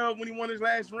was 12 when he won his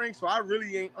last ring, so I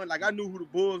really ain't like, I knew who the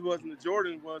Bulls was and the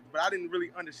Jordans was, but I didn't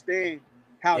really understand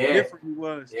how different he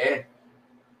was. Yeah.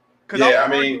 Because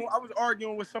I was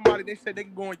arguing with somebody. They said they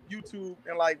can go on YouTube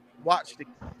and like watch the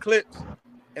clips,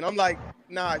 and I'm like,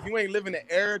 nah. If you ain't living the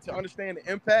era to understand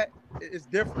the impact, it's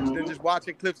different than just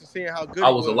watching clips and seeing how good. I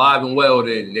was alive and well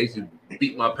then. They should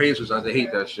beat my Pacers. I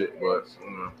hate that shit, but.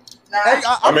 Hey,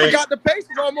 I forgot the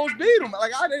Pacers almost beat them.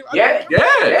 Like I didn't.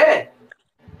 Yeah.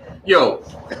 Yo,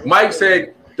 Mike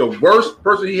said the worst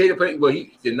person he hated playing. Well,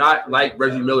 he did not like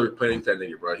Reggie Miller playing that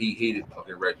nigga, bro. He hated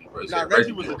fucking Reggie, bro. He said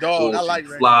Reggie was a dog. I like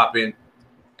Reggie. Flopping,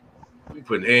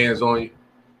 putting hands on you.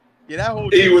 Yeah, that whole.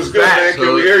 He was good, man.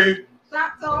 Can we hear you?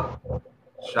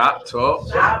 Shop talk.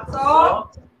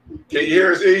 Can you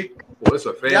hear us, E? Well, it's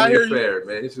a family affair,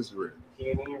 man. It's just real.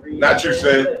 Not you,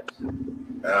 son.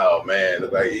 Oh man,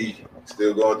 look like E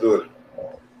still going through it.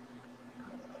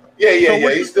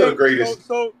 Yeah. He's still the greatest.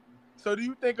 So do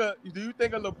you think a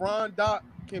LeBron doc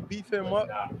can beef him up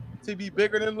to be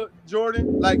bigger than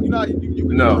Jordan? Like you can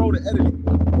control the editing.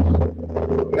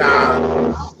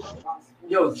 Nah.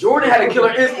 Yo, Jordan had a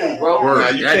killer instinct, bro. Nah,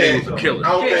 that nigga was a killer.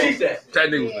 I don't think that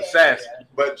nigga was an assassin.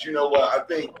 But you know what? I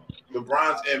think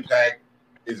LeBron's impact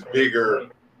is bigger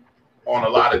on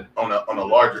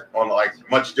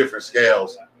much different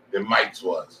scales than Mike's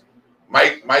was.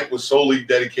 Mike was solely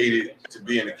dedicated to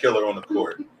being a killer on the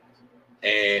court,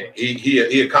 and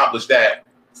he accomplished that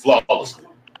flawlessly.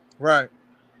 Right.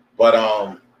 But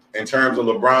in terms of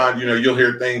LeBron, you know, you'll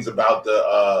hear things about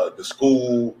the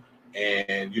school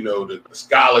and you know the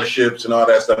scholarships and all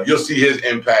that stuff. You'll see his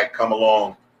impact come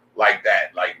along like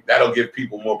that. Like that'll give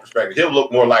people more perspective. He'll look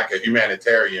more like a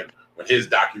humanitarian when his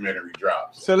documentary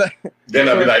drops. So then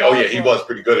I'll be like, oh yeah, he was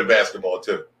pretty good at basketball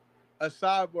too. A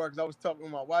sidebar, because I was talking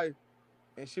with my wife,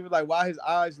 and she was like, "Why his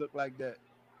eyes look like that?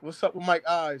 What's up with Mike's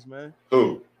eyes, man?"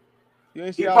 Who? You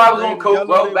ain't he probably was on coke,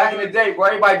 bro. Back in the day, bro,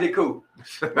 everybody did coke.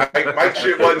 Mike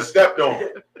shit wasn't stepped on.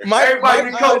 Everybody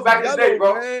did coke back in the day,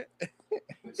 bro.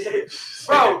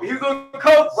 Bro, he was on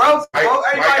coke, bro.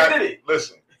 Everybody did it.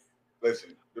 Listen.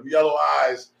 The yellow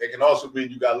eyes, they can also mean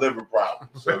you got liver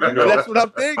problems. So you know that's what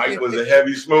I'm thinking. Mike was a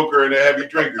heavy smoker and a heavy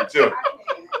drinker too.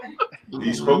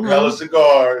 He smoked hella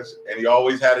cigars, and he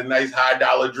always had a nice $high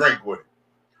drink with it.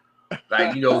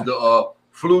 Like you know the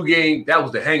flu game, that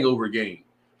was the hangover game.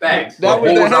 Facts. That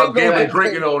was was out gambling,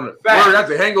 drinking on it. That's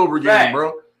the hangover game,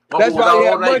 bro. That's why he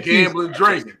had all night munchies. Gambling,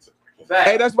 drinking. Facts.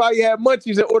 Hey, that's why he had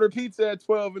munchies and ordered pizza at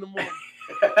 12 in the morning.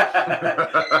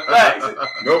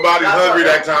 Nobody's hungry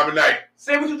that time of night.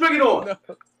 Say what you drinking on. No.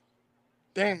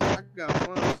 Damn, I got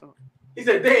one. He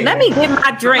said, "Damn." Let me get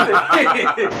my drink.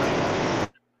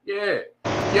 Yeah.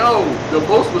 Yo, the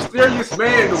most mysterious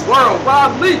man in the world,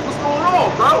 Rob Lee. What's going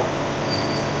on, bro?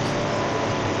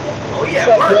 Oh yeah, I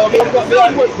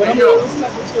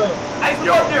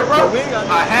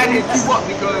had to keep up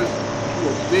because you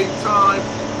were big time.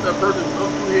 That person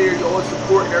come through here, you always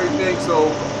support and everything.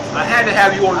 So I had to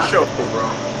have you on the show, bro.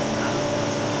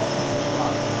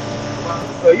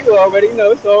 So you already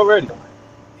know it's already.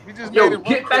 We just Yo,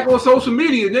 get back on social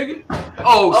media, nigga.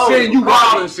 Oh, Sin, you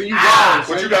wildin', Sin, you wildin'.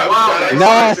 What you got?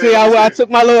 Nah, see, I took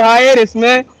my little hiatus,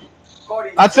 man.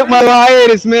 I took my little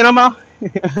hiatus, man. I'm out.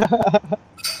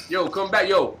 Yo, come back.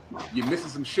 Yo, you're missing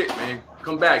some shit, man.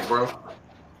 Come back, bro.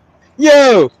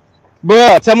 Yo,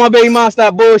 bro, tell my baby mom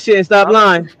stop bullshit and stop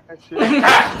lying. Yo,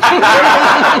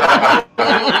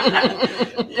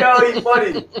 he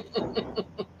funny.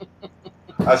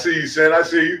 I see you, Sin. I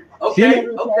see you. Okay.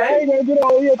 Okay.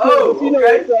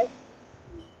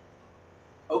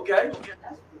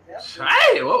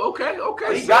 Hey, well,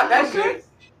 okay. He got that shit.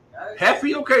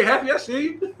 Happy, okay, happy. I see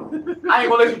you. I ain't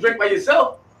gonna let you drink by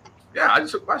yourself. Yeah, I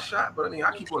just took my shot, but I mean,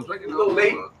 I keep on drinking. A little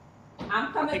late.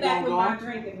 I'm coming back with my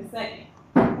drink in a second.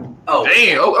 Oh,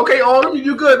 damn. Okay, Autumn,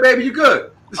 you good, baby? You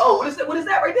good? Oh, what is that? What is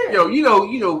that right there? Yo, you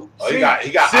know. Oh, he got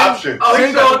options. Oh,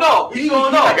 he's going off. He's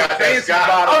going off. I got that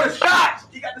scotch. Oh, the scotch.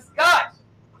 He got the scotch.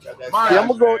 I'm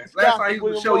gonna go. Last time he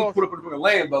was the show, he put up in the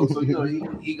Lambo, so you know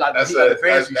he got that's the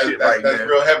fancy shit right there. That's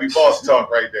real heavy boss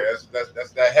talk right there.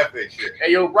 That's that hefty shit.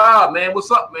 Hey, yo, Rob, man, what's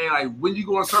up, man? Like, when you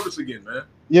going to service again, man?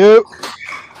 Yep.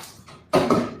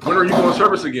 When are you going to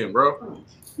service again, bro?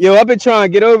 Yo, I've been trying to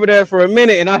get over there for a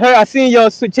minute, and I seen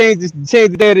y'all change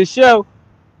the day of the show.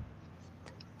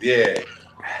 Yeah.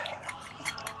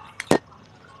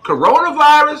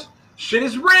 Coronavirus, shit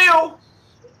is real.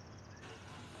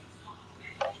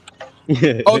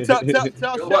 Oh, tell Chef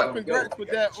congrats with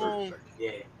that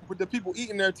with the people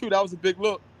eating there too. That was a big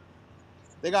look.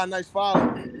 They got a nice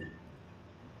following.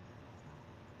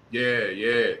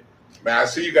 Yeah. Man, I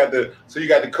see you got the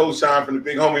cosign from the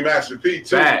big homie Master P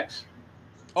too. Facts.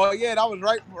 Oh yeah, that was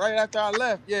right after I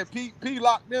left. Yeah, P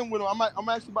locked in with him. I'm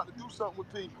actually about to do something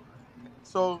with P.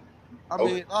 So I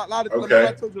mean, a lot of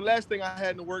I told you the last thing I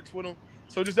had in the works with him.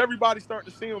 So just everybody starting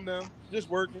to see him now, just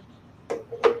working.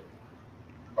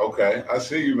 Okay, I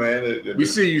see you, man. We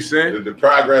see you, Sin. The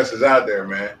progress is out there,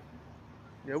 man.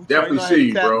 Yeah, we definitely see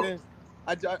you, bro.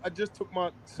 I just took my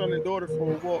son and daughter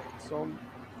for a walk, so I'm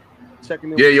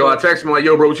checking in. Yeah, yo, I texted him like,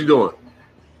 yo, bro, what you doing?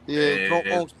 Yeah,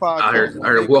 I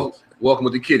heard welcome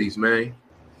with the kiddies, man.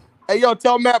 Hey, yo,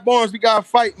 tell Matt Barnes we got to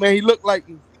fight, man. He looked like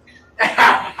me.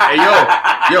 Hey,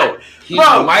 yo, he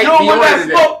bro, might you don't be want on that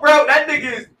today. smoke, bro. That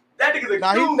nigga's a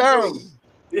nah, dude.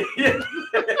 He thorough.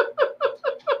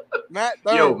 Matt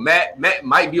thorough. Yo, Matt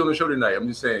might be on the show tonight. I'm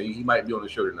just saying he might be on the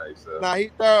show tonight. So. Nah, he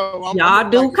thorough. Y'all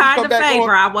do kind of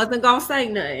favor. I wasn't gonna say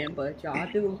nothing, but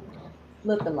y'all do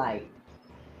look alike.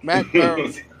 Matt thorough.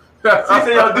 She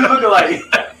said y'all do look alike.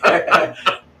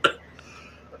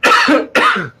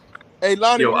 Hey,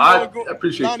 Lonnie, yo, I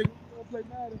appreciate Lonnie, you. Play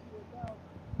Madden.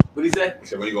 What he say? He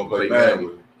said, when you gonna play Madden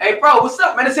with? Hey, bro, what's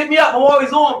up, man? Just hit me up. I'm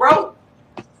always on, bro.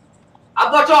 I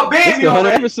thought y'all banned me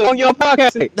already. Episode on your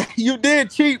podcast. You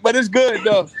did cheat, but it's good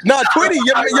though. Nah, Twitty,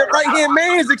 your right hand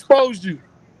man's exposed you.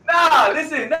 Nah,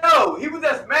 listen, no. He was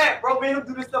just mad, bro. Man, he'll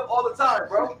do this stuff all the time,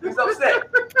 bro. He was upset.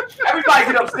 Everybody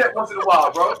get upset once in a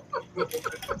while, bro.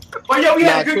 But yo, we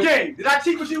had a good game. Did I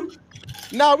cheat with you?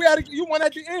 Nah, you won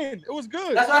at the end. It was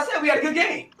good. That's what I said. We had a good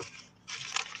game.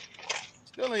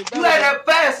 Still ain't You better. had that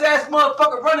fast ass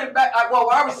motherfucker running back.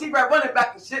 Wide receiver at running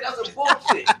back and shit. That's some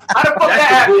bullshit. How the fuck that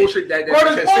happened? Bullshit that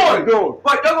Brothers born.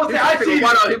 But they're gonna say I cheated.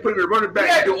 Why not he put him in running back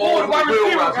and do all the wide wheel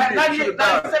receiver routes? at 98,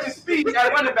 97 speed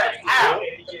at running back. How?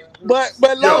 But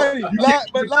Lonnie,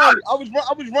 I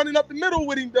was running up the middle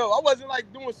with him though. I wasn't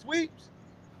like doing sweeps.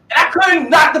 I couldn't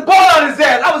knock the ball out of his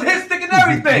ass. I was hit stick and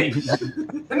everything.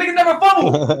 The nigga never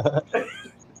fumbled.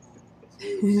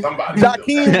 Somebody.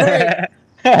 Jakeem Grant.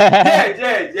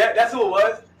 Yeah, that's who it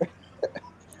was.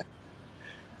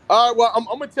 All right, well, I'm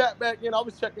gonna tap back in. I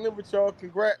was checking in with y'all.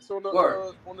 Congrats on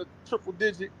the triple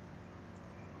digit.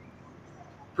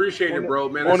 Appreciate it, bro,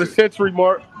 man. On the century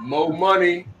mark. More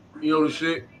money, you know the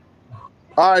shit.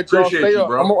 All right, y'all. Appreciate Stay you, up.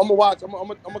 bro. I'm gonna watch. I'm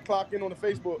gonna clock in on the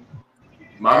Facebook.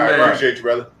 My All right, man. appreciate you,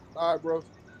 brother. All right, bro.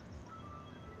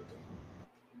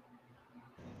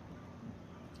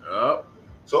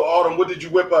 So, Autumn, what did you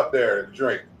whip up there to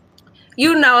drink?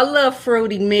 You know, a little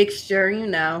fruity mixture, you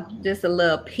know, just a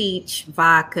little peach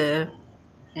vodka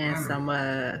and some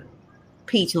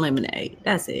peach lemonade.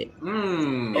 That's it.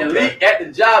 And Lee at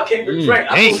the job came to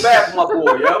drink. I feel bad for my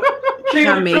boy, yo.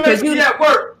 I mean, because you at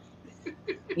work.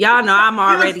 Y'all know I'm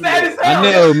already. I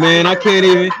know, man. I can't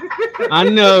even. I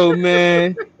know,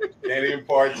 man. Can't even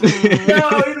party. Yo,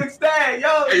 he looks sad,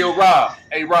 yo. Hey, yo, Rob.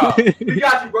 Hey, Rob. We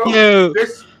got you, bro. Yo.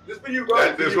 This for you,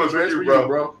 bro. This one's for you,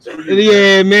 bro.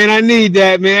 Yeah, man. I need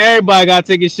that, man. Everybody got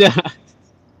to take a shot.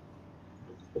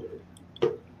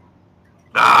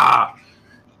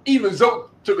 Even Zoe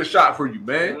took a shot for you,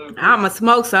 man. I'ma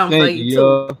smoke something Thank for you you, too.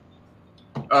 yo.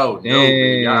 Oh no,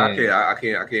 man. I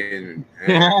can't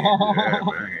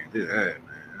do that,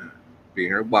 man. Being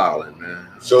here wilding, man.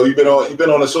 So you've been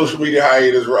on a social media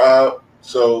hiatus, Rob.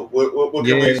 So what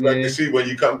can we expect to see when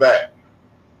you come back?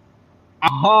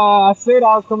 I said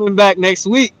I was coming back next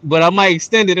week, but I might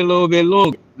extend it a little bit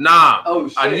longer. Nah. Oh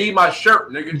shit. I need my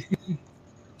shirt, nigga.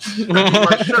 I need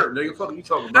my shirt, nigga. Fuck you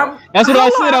talking about? That's what I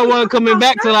said. I wasn't coming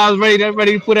back till I was ready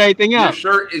to put everything out. Your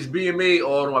shirt is being made,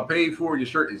 Autumn. I paid for it. Your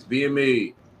shirt is being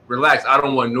made. Relax. I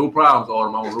don't want no problems,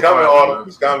 Autumn. I want no problems. Autumn.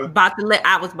 It's coming.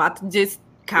 I was about to just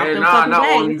count them fucking days.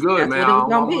 Autumn, you good, man. I don't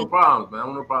want no problems, man. I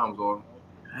want no problems, Autumn.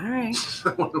 All right. I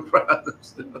want no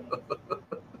problems.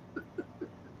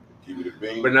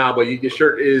 But your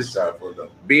shirt is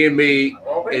being made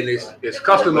and it's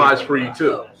customized for you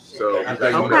too. So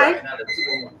okay.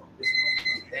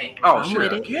 Oh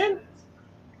shit! Again?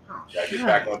 Gotta get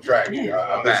back on track. I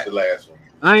missed the last one.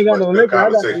 I ain't got no liquor. I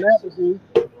got some apple juice.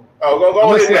 Oh,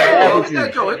 go hit that.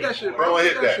 Hit that shit, bro.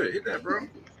 Hit that. Hit that, bro.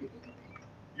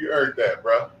 You earned that,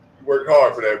 bro. You worked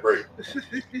hard for that break.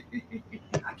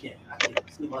 I can't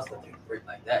see myself take a break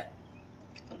like that.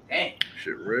 Damn.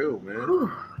 Shit real,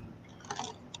 man.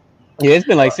 Yeah, it's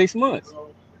been like 6 months.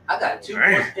 I got too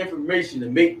much information to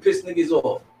make piss niggas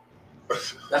off.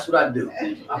 That's what I do.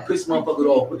 I piss motherfuckers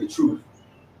off with the truth.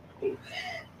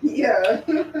 Yeah.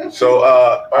 So,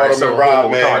 Autumn and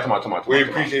Rob, man, come on. We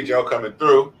appreciate y'all coming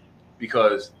through.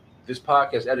 Because this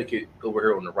podcast etiquette over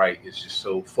here on the right is just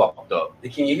so fucked up. They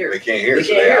can't hear. They can't hear. They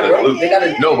can't hear, bro. They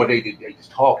gotta know, but they just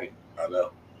talking. I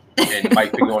know. And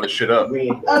Mike picking all this shit up. Oh,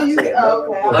 you said,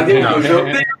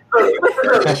 okay.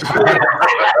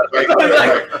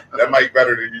 That mic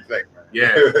better than you think, man.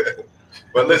 Yeah.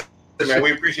 But listen, man,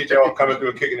 we appreciate y'all coming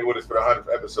through and kicking it with us for the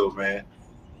 100th episode, man.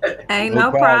 Ain't no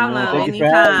problem.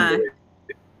 Anytime.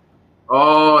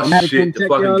 Oh shit! The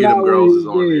fucking Get 'em girls is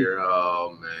on here.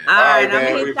 Oh man. All right,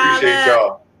 man. We appreciate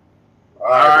y'all. All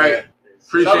right.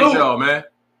 Appreciate y'all, man.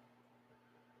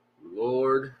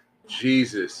 Lord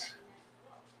Jesus.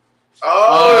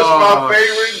 Oh, it's my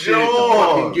favorite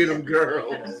joint. Get 'em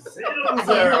girls.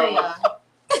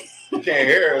 You can't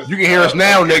hear us. You can hear us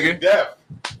now, nigga. Deaf.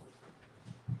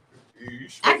 You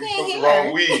smoked the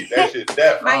wrong weed. That shit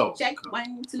deaf. Mic check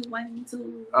 1 2 1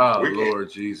 2. Oh Lord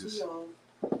Jesus.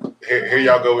 Here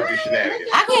y'all go with the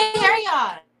shenanigans. I can't hear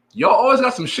y'all. Y'all always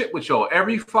got some shit with y'all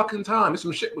every fucking time. There's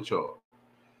some shit with y'all.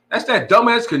 That's that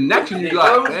dumbass connection you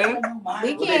got, man.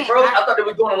 We can't. I thought they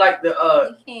were doing like the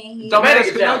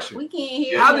dumbass connection. We can't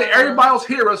hear. How did everybody else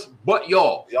hear us but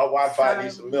y'all? Y'all Wi-Fi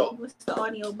needs some milk. What's the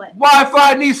audio button?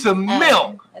 Wi-Fi needs some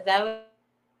milk. Is that what?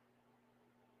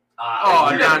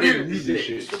 Oh, nah, they need this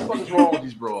shit. What the fuck is wrong with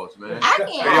these broads, man? I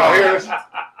can't. Y'all hear us?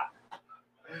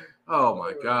 Oh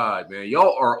my God, man!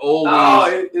 Y'all are always.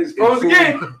 Oh, it's frozen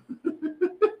again.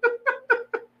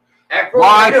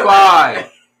 Wi-Fi.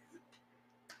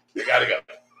 They gotta go.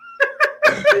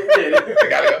 They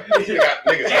gotta go.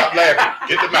 Nigga, stop laughing.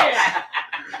 Get them out.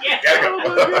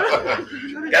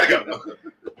 Gotta go.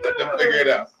 Let them figure it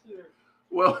out.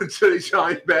 Well, until they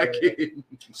shine back in.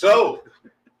 So,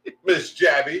 Miss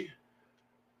Jabby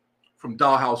from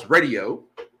Dollhouse Radio.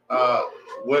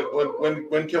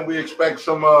 When can we expect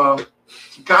some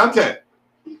content?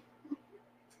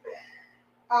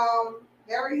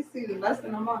 Very soon, less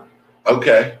than a month.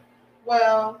 Okay.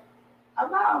 Well,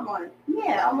 about a month.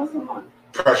 Yeah, almost a month.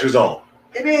 Pressure's on.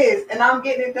 It is, and I'm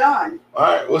getting it done. All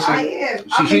right, we'll see. I am.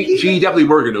 She definitely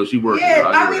working though. She working. Yeah,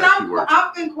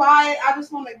 I've been quiet. I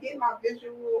just want to get my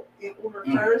visual in order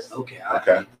first. Okay.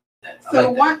 So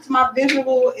once my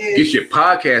visual is get your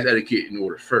podcast etiquette in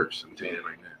order first. I'm telling you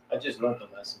right now. I just learned the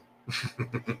lesson.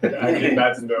 I did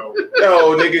not know.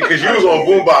 No, nigga, because you was on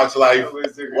Boombox Life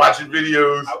watching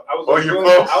videos I was on your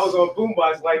phone. I was on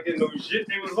Boombox like didn't know shit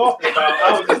they was talking about.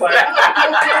 I was just like,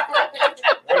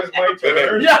 what is my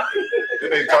turn? Then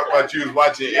they talk about you was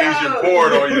watching Asian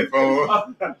porn on your phone.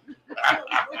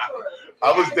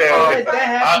 I was down. That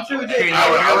happened too.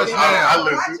 I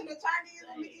listened.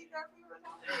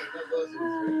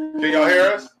 Can y'all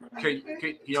hear us? Can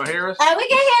y'all hear us? We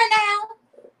can hear now.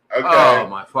 Okay. Oh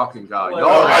my fucking God!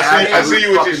 Well, I see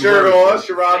you with your shirt on,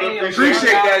 Sharada.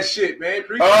 Appreciate that shit, man.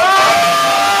 Appreciate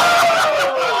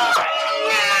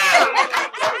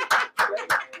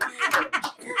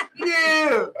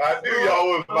Yeah. I knew y'all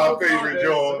was my favorite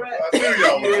Jones.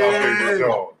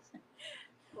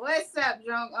 What's up,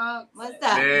 drunk? What's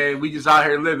up? Man, we just out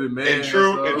here living, man. In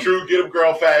true get 'em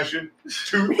girl fashion,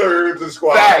 2/3 of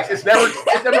squad. Facts. It's never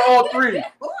all three.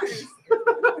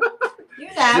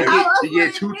 You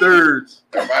get 2/3.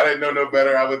 If I didn't know no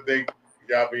better, I would think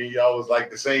y'all was like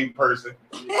the same person.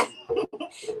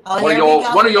 One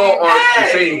of y'all are the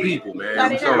same people, man.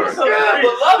 I'm sorry.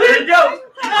 There you go.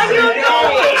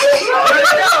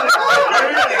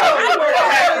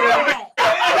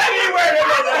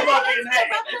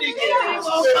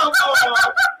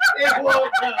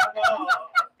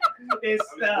 It's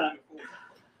stuck.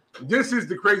 This is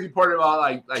the crazy part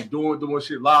about like doing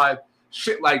shit live.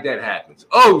 Shit like that happens.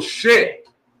 Oh shit.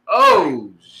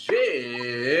 Oh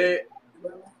shit.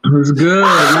 What's good?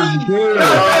 What's good?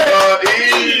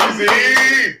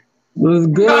 Easy. What's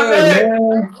good,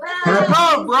 man? What's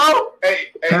up, bro? Hey,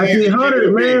 Happy Easy,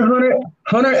 100, man.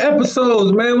 100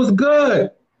 episodes, man. What's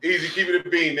good? Easy, keep it a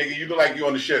bean, nigga. You look like you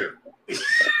on the shitter. No,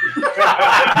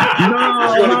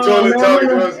 You on the toilet talking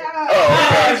to us?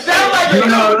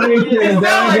 I ain't kidding, dog.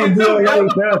 I ain't gonna do it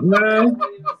like that, man.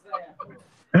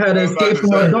 I had to escape from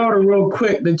my daughter real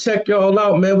quick to check y'all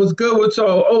out, man. What's good with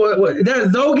y'all? Oh, what, that's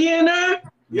Zogi in there?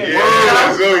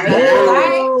 Yeah, Zogi.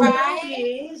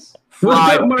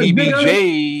 What's good, my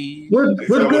PBJ. What's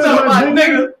good, my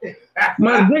nigga?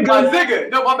 My nigga.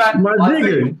 No, my bad. My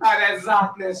nigga. How that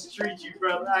Zockness treat you,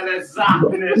 brother? How that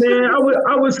Zockness? Man,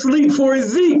 I would sleep for a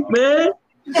Zeke, man.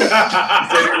 That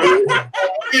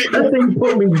thing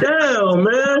put me down,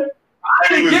 man. I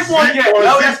didn't get one yet.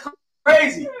 No, that's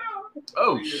crazy.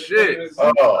 Oh shit.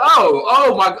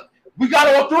 Oh my god. We got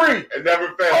all three. It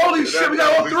never fails. Holy shit, we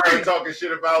got all three. Talking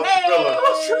shit about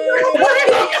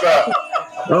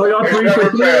Oh, y'all 3 for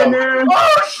 3 in there?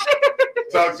 Oh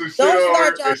shit. Talk some shit on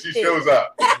her and she shows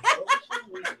up.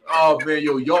 Oh man,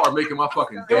 y'all are making my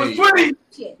fucking day. It was 20.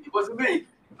 It wasn't me.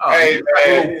 Oh, hey,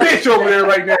 man. Bitch over there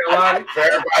right now, Lonnie. For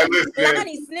everybody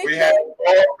listening, we have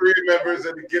all 3 members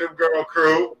of the Get 'Em Girl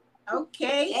crew.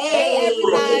 Okay. Hey,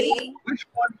 everybody. Which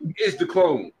one is the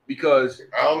clone? Because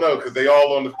I don't know, because they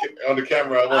all on the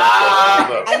camera.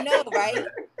 I know, right?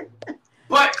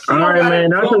 But all right, man.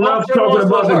 That's enough talking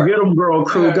about the Get 'Em Girl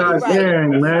crew. God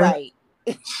dang, man. Right.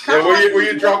 Yeah, where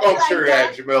you drunk on shirt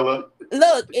at, Jamila?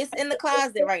 Look, it's in the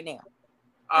closet right now.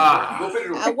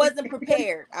 I wasn't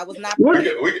prepared. I was not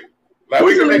prepared. We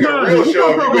can make a real show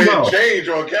if you made a change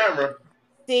on camera.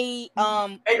 See,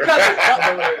 hey, cousin,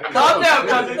 calm down,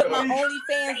 cousin. Put my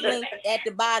OnlyFans link at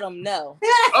the bottom. No.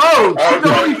 Oh,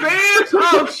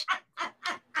 OnlyFans?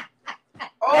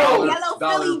 Oh, Yellow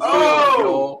Philly.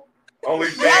 Oh,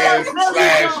 OnlyFans /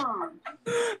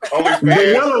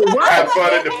 OnlyFans. Have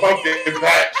fun at the pumpkin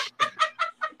patch.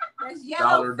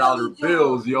 Dollar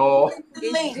bills, y'all.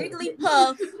 It's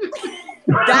Jigglypuff.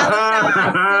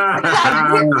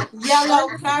 Yellow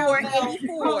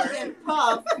 484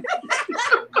 Puff.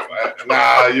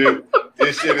 Nah,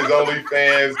 this shit is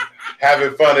OnlyFans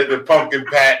having fun at the pumpkin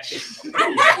patch.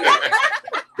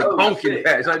 The pumpkin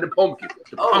patch, like the pumpkin.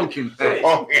 The pumpkin patch.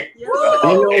 Hey,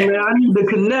 yo, man, I need to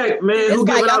connect, man. That's Who why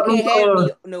giving y'all out can't them? have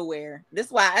me nowhere. This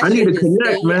is why I need should to just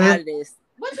connect, stay man. out of this.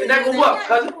 Connect with what,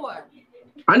 cousin?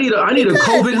 I need a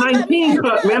COVID-19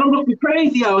 cut, man. I'm looking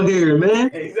crazy out here,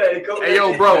 man. Hey,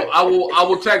 yo, bro, I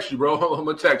will text you, bro. I'm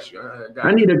gonna text you.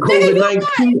 I need a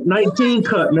COVID-19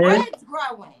 cut, man.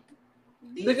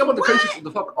 Nigga, I'm about to cut you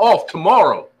the fuck off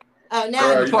tomorrow. Oh, now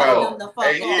Girl, you talking the fuck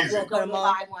hey, off. easy. We'll cut 'em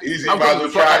off. Easy, you might as well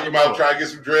try to get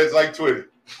some dreads like Twitter.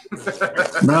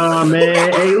 Nah,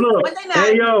 man. Hey, look.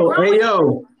 Hey,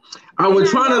 yo. I was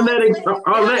trying to let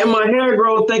letting my hair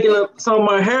grow, thinking of some of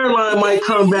my hairline might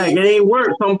come back. It ain't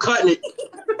worked, so I'm cutting it.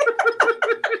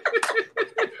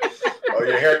 Oh,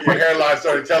 your hairline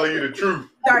started telling you the truth.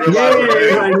 Yeah,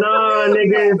 it's like, nah,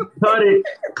 nigga,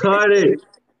 cut it.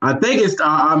 I think it's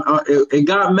it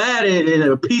got mad and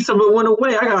a piece of it went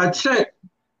away. I gotta check.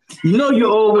 You know you're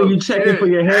old when you checking for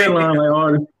your hairline, like,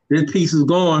 oh, this piece is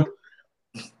gone.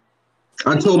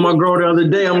 I told my girl the other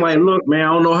day, I'm like, look, man,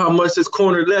 I don't know how much this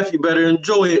corner left. You better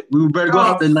enjoy it. We better go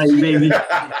out tonight, baby.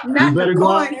 We better go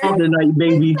out tonight,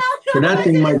 baby. So that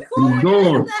thing might be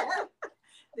gone.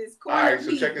 All right,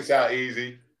 so check this out,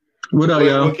 Easy. What up,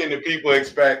 y'all? What can the people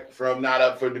expect from Not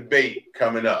Up for Debate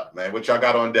coming up, man? What y'all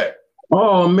got on deck?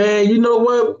 Oh, man, you know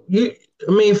what?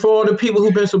 For all the people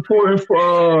who've been supporting,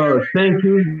 thank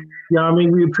you. Yeah, I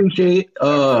mean, we appreciate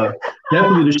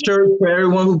definitely the shirts for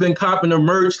everyone who's been copping the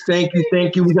merch. Thank you.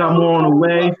 We got more on the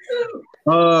way.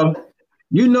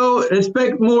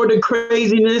 Expect more of the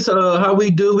craziness. How we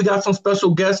do. We got some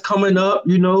special guests coming up.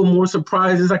 More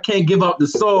surprises. I can't give out the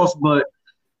sauce, but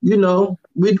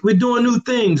we're doing new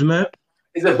things, man.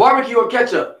 Is it barbecue or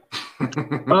ketchup?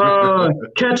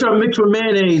 Ketchup mixed with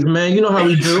mayonnaise, man. You know how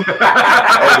we do.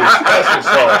 Special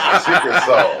sauce, secret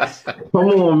sauce. Come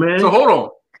on, man. So hold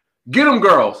on. Get 'Em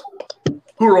Girls,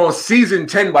 who are on season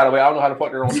 10, by the way. I don't know how the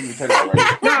fuck they're on season 10 right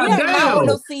now.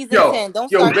 No season 10. Don't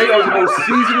yo, start they are the most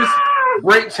seasonest,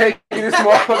 break-taking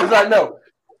motherfuckers I know.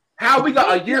 How we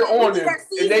got a year on them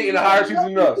and they in a higher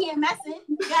season than us?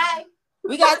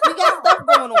 We got stuff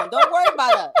going on. Don't worry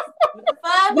about us.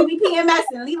 We be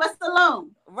PMSing. Leave us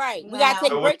alone. Right. We gotta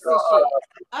take breaks and shit.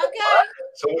 Okay.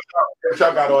 So what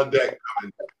y'all got on deck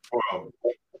coming for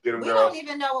Get 'em We Girls? don't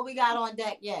even know what we got on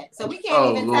deck yet, so we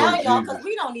can't even tell y'all because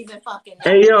we don't even fucking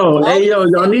know. Hey yo,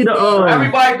 y'all need to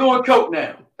Everybody doing coke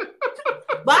now.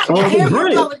 But Off here the you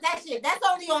break. go with that shit. That's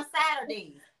only on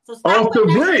Saturdays. So Off stop the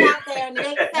putting that break. shit out there and it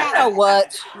ain't Saturday. You know what?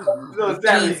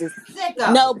 Jesus.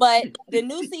 Sicko. No, but the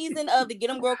new season of the Get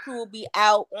 'em Girl Crew will be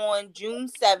out on June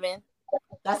 7th.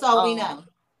 That's all we know.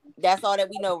 That's all that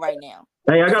we know right now.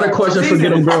 Hey, I got a question for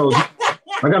Get 'em Girls.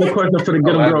 I got a question for the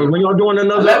Get 'em Girls. When y'all doing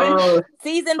another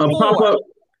season a 4 pop-up,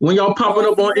 when y'all popping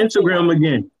up on Instagram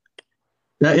again?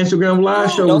 That Instagram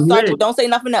live show was lit. Don't say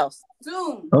nothing else.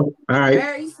 Soon. Oh, all right.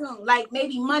 Very soon. Like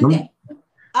maybe Monday.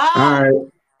 All right.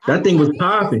 That thing was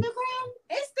popping.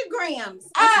 Instagrams.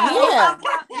 Yeah.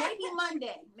 Maybe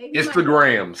Monday. Maybe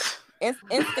Instagrams.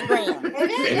 Instagram.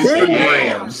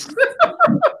 Instagrams.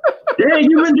 Dang,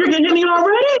 you been drinking Henny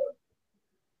already?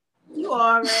 You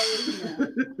already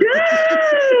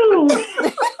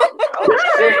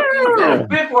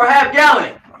Fifth or half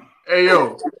gallon. Hey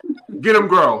yo, Get 'em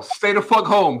Girls. Stay the fuck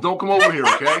home. Don't come over here,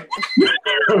 okay?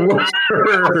 Because you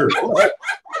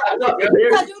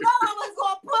know I was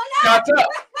gonna pull out.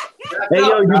 Hey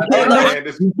yo, you can't. I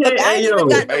ain't even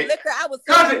got no Hey. liquor. I was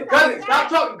Cousin, stop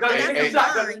talking.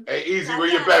 Cousin, Hey, Easy, where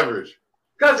your beverage?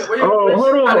 Cousin, where you? Oh,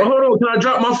 hold on. Can I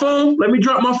drop my phone? Let me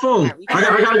drop my phone. I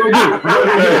gotta go get it.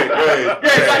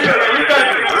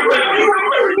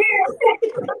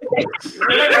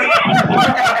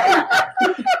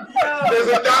 There's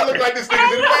a dog look like this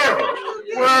nigga's in the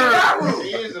bathroom. He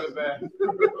is in the bathroom.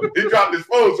 He dropped his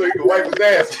phone so he can wipe his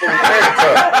ass before his pants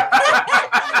up.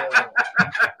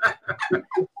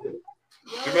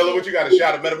 Jamila, what you got? A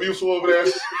shot of Metamucil over there?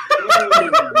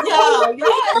 Yo,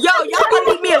 y'all gonna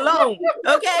leave me alone,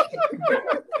 okay?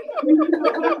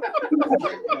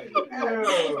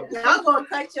 Y'all gonna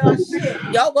cut your shit.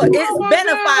 Y'all go. It's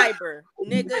Benefiber,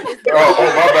 nigga. It's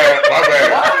my bad.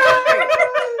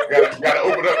 Gotta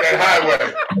open up that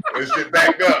highway. This shit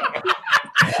backed up.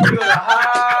 The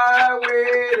highway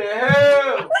to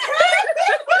hell.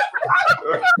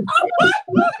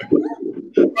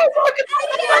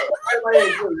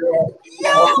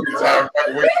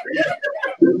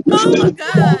 Oh my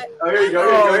god. Here you go.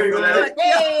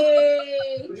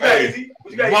 Hey.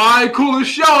 Wine cooler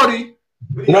shorty.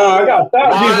 No, I got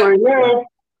thousands right now.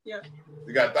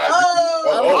 You got thousands.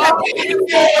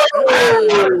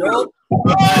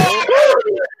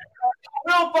 We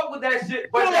don't fuck with that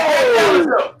shit. But it's a half gallon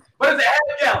though. But it's a half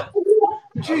gallon.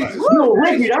 Jesus. No,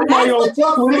 Ricky, that's why you don't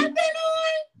fuck with it.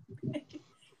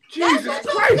 Jesus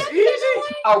Christ, Easy.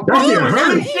 That shit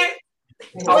hurt.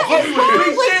 What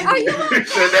are you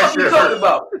That shit hurt.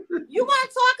 You want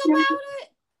to talk about it?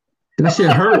 That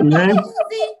shit hurt, man.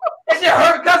 That shit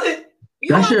hurt, cousin.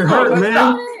 That shit hurt,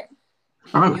 man.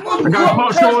 I got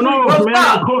caught showing off, man. I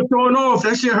got caught showing off.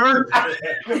 That shit hurt. Out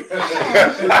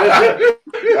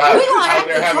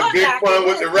there having big fun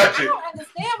with the wretched.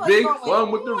 Big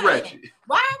fun with the wretched.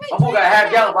 Why are we? I'm gonna got a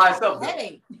half gallon by himself.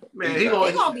 Man, he ready to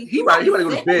go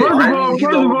to bed. First of Right? all, He's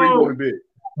going to bed.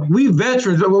 we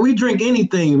veterans, but we drink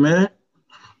anything, man.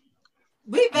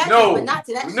 We veterans, No, but not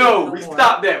to that shit. no, we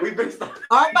stopped that. We've been stopped.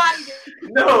 Our body.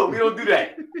 No, we don't do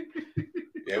that.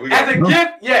 Yeah, we As a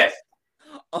gift, yes.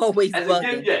 Always As a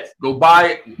gift, yes. Go buy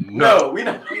it. No, we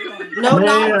not. No,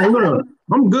 Man, look,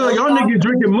 I'm good. Y'all niggas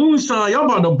drinking moonshine. Y'all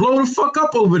about to blow the fuck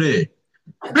up over there.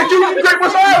 Bitch, you drank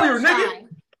what's earlier, nigga.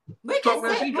 We Talk, can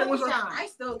man, say she drink what's moonshine. I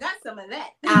still got some of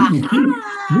that.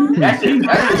 That shit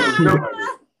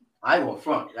I ain't gonna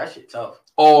front. That shit tough.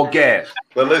 All gas.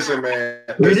 But listen, man.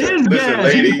 It Listen, is gas. You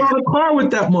ladies. can buy a car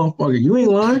with that motherfucker. You ain't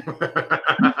lying.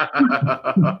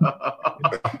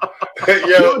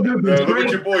 Yo, look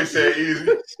what your boy said, Easy.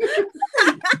 Look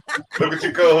what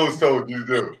your co-host told you to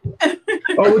do.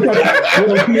 Oh, we got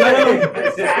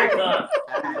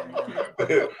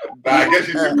Nah, I guess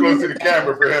you're too close to the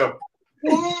camera for him.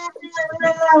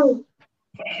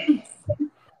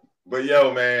 But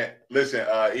yo, man, listen,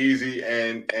 Easy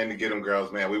and the Get 'em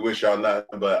Girls, man. We wish y'all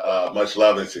nothing but much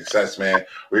love and success, man.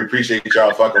 We appreciate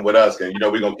y'all fucking with us, and you know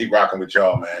we're gonna keep rocking with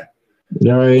y'all, man.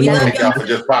 Thank y'all for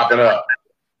just popping up.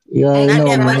 Yeah, I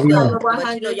know, man. Yeah.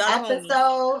 100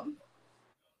 episode.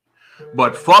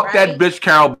 But fuck that bitch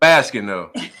Carol Baskin,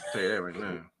 though. Say that right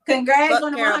now. Congrats Fuck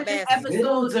on the Carol 100 Baskin.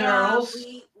 episodes, girls.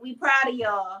 We proud of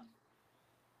y'all.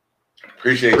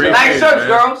 Appreciate y'all. Nice shirts,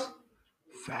 girls.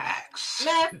 Facts.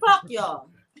 Man, fuck y'all.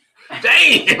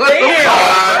 Damn. My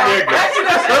nigga. That's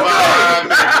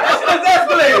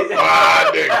escalated.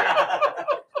 My nigga.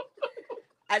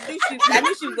 I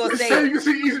knew she was gonna say said it. you can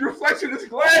see easy reflection in his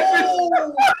glasses.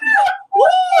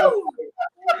 Woo!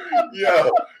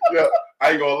 Yo,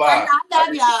 I ain't gonna lie. I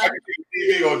love y'all. I can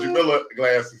see TV on Jamila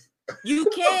glasses. You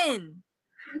can.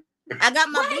 I got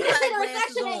my blue light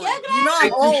glasses on. You know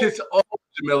Take I'm these old. shits off,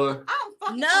 Jamila.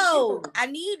 No, I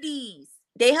need these.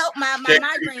 They help my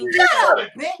migraine. Yo,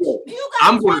 bitch, you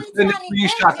got I'm going to send the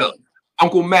screenshot to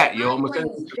Uncle Matt, yo. I'm going to send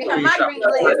the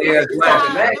screenshot. Yeah,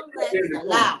 It's a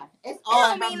lie. It's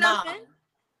all in her mind.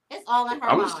 It's all in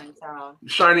her mind, y'all.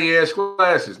 Shiny ass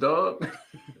glasses, dog.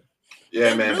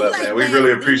 Yeah, man, but man, we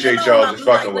really appreciate y'all just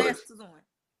fucking with us.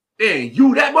 And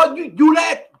you that much? You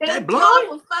that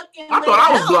blind? I thought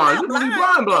I was blind. You really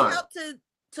blind. They help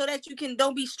so that you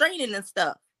don't be straining and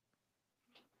stuff.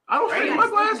 I don't strain my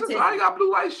glasses. I ain't got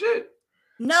blue light shit.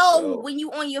 No, when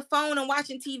you on your phone and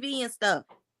watching TV and stuff.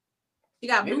 You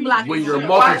got blue blockers. When you're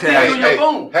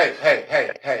multitasking.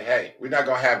 Hey. We're not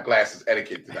gonna have glasses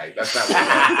etiquette tonight. That's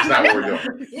not what we're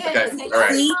doing. Yeah, okay. All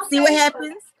right. See what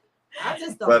happens?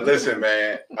 But listen,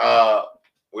 man,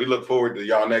 we look forward to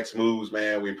y'all next moves,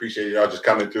 man. We appreciate y'all just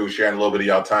coming through, sharing a little bit of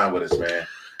y'all time with us, man.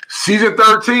 Season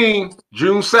 13,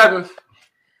 June 7th.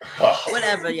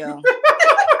 Whatever, yo.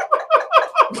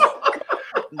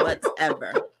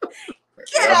 Whatever.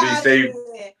 I'll be safe.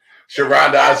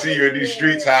 Sharonda, I see you in these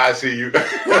streets. How I see you. Can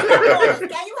you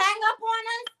hang up on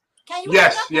us? Can you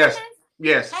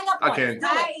Yes. hang up I on can.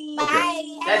 us?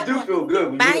 Bye. That do feel good.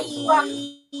 When Bye.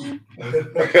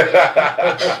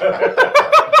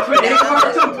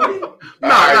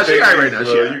 Nah, she got right now.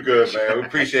 You good, man. We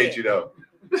appreciate you though.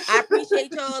 I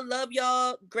appreciate y'all. Love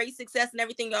y'all. Great success and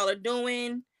everything y'all are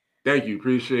doing. Thank you.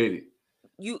 Appreciate it.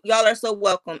 Y'all are so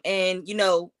welcome. And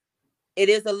it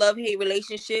is a love-hate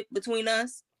relationship between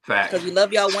us. Facts. Because we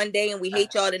love y'all one day and we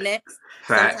hate y'all the next.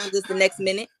 Facts. Sometimes it's the next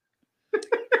minute.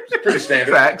 Pretty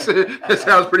standard. Facts. That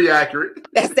sounds pretty accurate.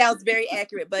 That sounds very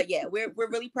accurate. But yeah, we're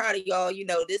really proud of y'all.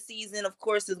 This season, of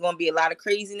course, is going to be a lot of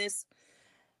craziness,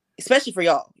 especially for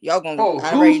y'all. Y'all going to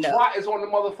already know. Twat is on the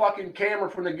motherfucking camera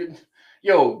from the getting.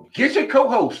 Yo, get your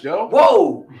co-host, yo.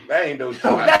 Whoa, that ain't no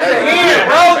twat. That's a hand,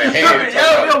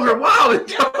 bro. Yo, you're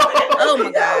wild. Oh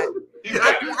my god.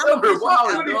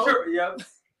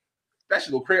 That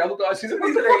shit look crazy. I look. I see the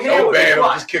Don't ban him.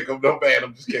 Just kick him. Don't ban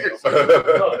him. Just kick him.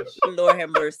 Lord have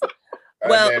mercy.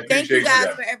 Well, man, thank you guys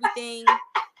for everything.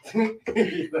 But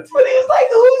he was like,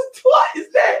 "Whose twat is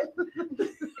that?"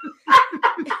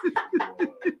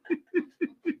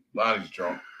 Lonnie's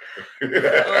drunk. Fucking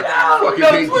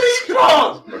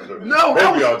drunk. No,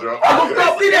 maybe y'all drunk. I looked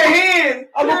up. See that hand?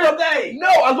 I looked up. No,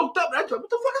 I looked up. What the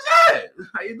fuck is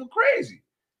that? You look crazy.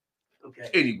 Okay.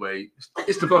 Anyway,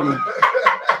 it's the fucking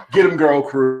Get 'Em Girl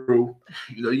crew.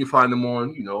 You can find them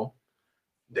on,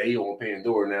 they on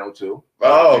Pandora now too.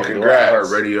 Oh, congrats.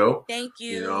 Radio. Thank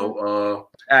you.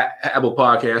 At Apple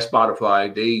Podcast,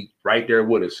 Spotify, they right there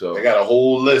with us. So they got a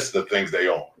whole list of things they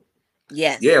own.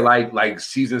 Yes. Yeah, like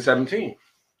season 17.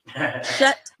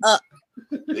 Shut up.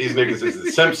 These niggas is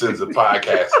the Simpsons of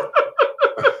podcasting.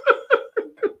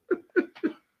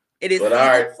 It is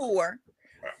season 4,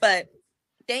 but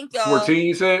thank y'all. 14,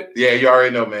 you said? Yeah, you already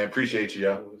know, man. Appreciate you,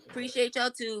 y'all. Appreciate y'all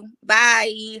too.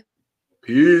 Bye.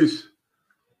 Peace.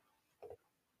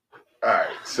 All right,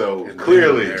 so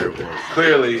clearly,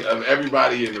 of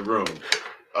everybody in the room,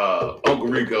 Uncle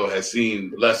Rico has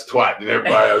seen less twat than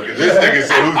everybody else. Because this nigga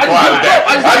said, "Who's twat is that?"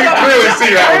 I can clearly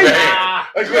see that was a hand.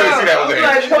 I clearly see that was a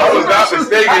hand. I was not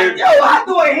mistaken. Yo, I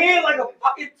threw a hand like a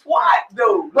fucking twat,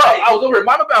 dude. Bro, I was over here.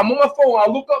 I'm on my phone. I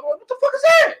looked up. What the fuck is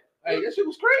that? Hey, that shit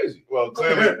was crazy. Well,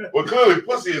 clearly,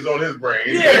 pussy is on his brain.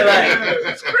 Yeah, like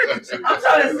it's crazy. I'm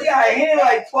trying to see how a hand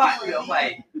like twat. I'm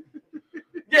like,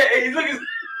 yeah, he's looking.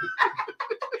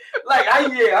 Like how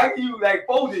can you like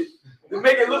fold it to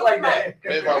make it look like that?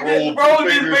 If I roll two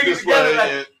fingers this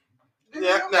way,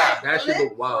 that shit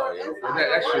look wild, yo.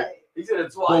 That shit. He said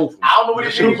it's wild. I don't know what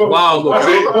it is. Wild.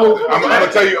 I'm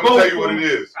gonna tell you what it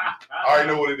is. I already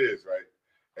know what it is, right?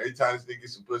 Every time this nigga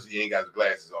gets some pussy, he ain't got his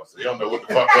glasses on, so he don't know what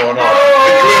the fuck going on.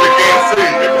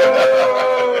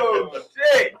 Oh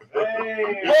shit!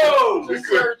 Hey. Whoa!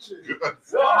 Searching.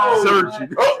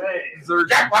 Searching. Searching.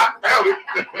 Jackpot found it.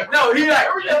 No, he like,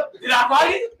 hurry up. Did I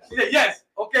find it? He said, yes.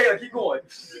 Okay, keep going.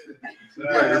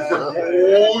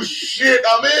 Oh shit!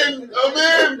 I'm in.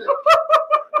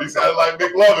 He sounded like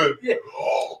McLovin. Yeah.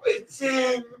 Oh, it's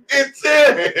in. It's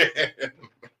in.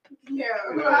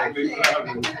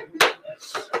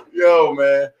 Yo,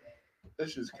 man,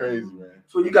 this is crazy, man.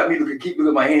 So you got me keep looking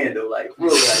at my hand though, like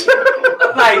real,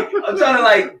 like I'm trying to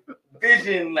like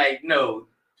vision, like no,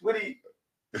 what do you?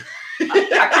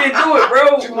 I can't do it,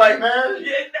 bro. Like, man,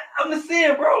 yeah, I'm just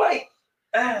saying, bro. Like,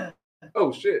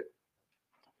 oh shit.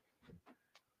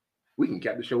 We can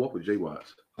cap the show up with Jay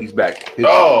Watts. He's back.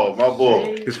 My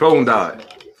boy. His phone died.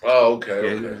 Oh,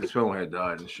 okay. Yeah, his phone had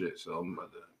died and shit. So I'm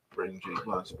about to bring Jay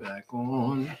Watts back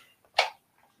on.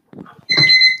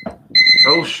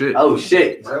 Oh shit! Oh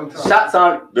shit! Shots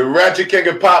on. The Ratchet King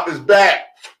of Pop is back.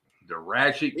 The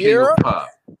Ratchet King of Pop.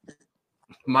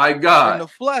 My God. In the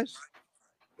flesh.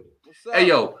 Hey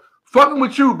yo, fucking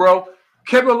with you, bro.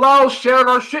 Kevin Law shared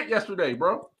our shit yesterday,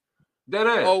 bro. That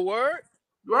ass. Oh, word?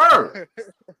 Word.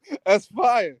 That's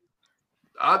fire.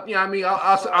 I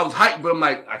was hyped, but I'm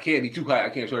like, I can't be too hyped. I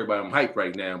can't show everybody I'm hyped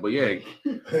right now. But yeah,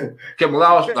 Kevin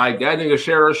Law, like that nigga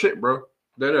share our shit, bro.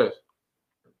 That is.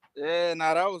 Yeah,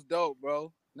 that was dope,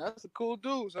 bro. That's a cool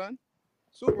dude, son.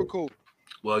 Super cool.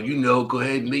 Well, go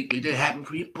ahead and make that happen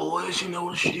for you boys. You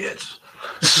know the shit.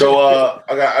 So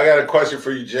I got a question for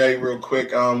you, Jay, real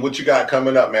quick. What you got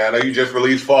coming up, man? I know you just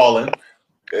released Fallen.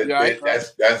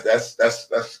 That's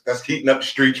heating up the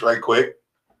streets right quick.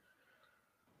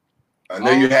 I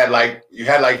know you had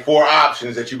like 4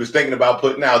 options that you was thinking about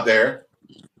putting out there.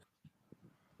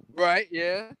 Right,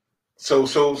 yeah. So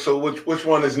which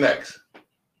one is next?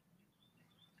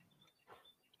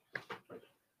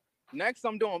 Next,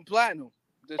 I'm doing Platinum.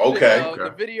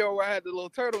 The video where I had the little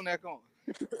turtleneck on.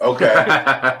 Okay.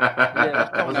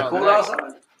 Yeah, was it cool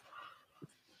outside?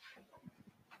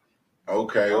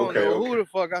 Okay. Who the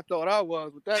fuck I thought I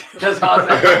was with that?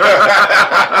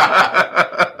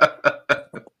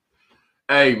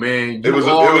 Hey man, it was a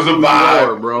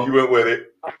vibe, bro. You went with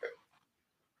it.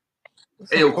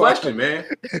 Hey, yo, question, man.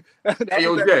 Hey,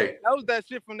 yo, Jay. That was that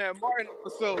shit from that Martin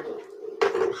episode.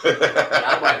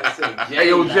 Hey,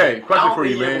 yo, Jay, question for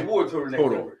you, man. Hold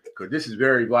on, because this is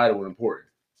very vital and important.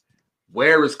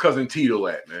 Where is Cousin Tito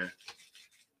at, man?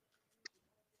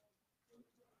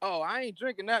 Oh, I ain't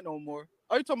drinking that no more.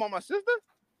 Are you talking about my sister?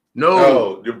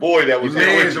 No, your boy that was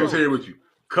here with you.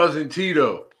 Cousin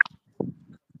Tito.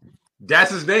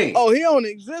 That's his name. Oh, he don't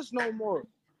exist no more.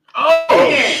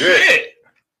 Oh shit.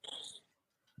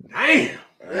 Damn.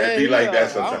 It'd be like that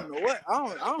sometimes. I don't know what.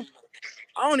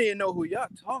 I don't even know who y'all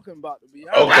talking about, to be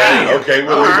honest. Okay.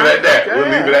 We'll leave it at that. We'll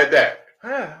leave it at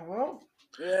that. Well,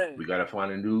 yeah. We gotta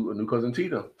find a new Cousin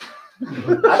Tito. I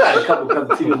got a couple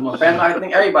Cousin Tito's in my family. I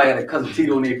think everybody had a Cousin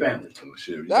Tito in their family. Oh,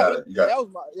 shit. That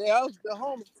was the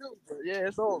homie too. But yeah,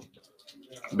 it's over.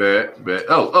 Bet.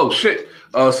 Oh shit.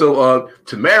 So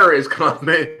Tamara is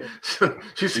coming.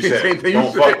 She said the same thing.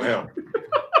 Don't fuck with him.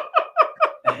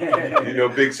 You know,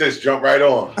 big sis jump right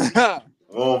on.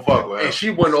 Don't fuck with him. And she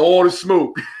won all the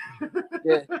smoke.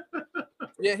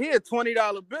 Yeah, he a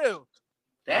 $20 bill.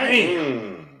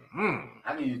 Damn.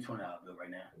 I can use $20 bill right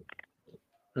now.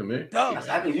 Hey, man.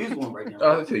 I can use one right now.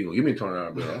 I'll tell you, give me a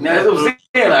 $20 bill. Now that's what I'm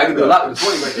saying. Like, I can do a lot with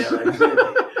 20 right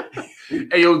now.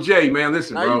 Hey, yo, Jay, man,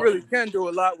 listen, now bro. You really can do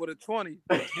a lot with a 20.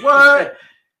 What?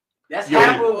 That's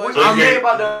half of what you say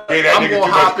about the. I'm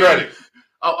gonna hop in.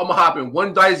 I'm gonna hop in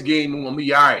one dice game. I'm gonna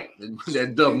be all right.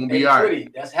 That dub gonna be all right.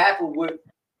 That's half of what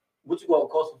you gonna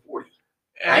cost for 40.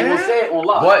 I ain't gonna say it on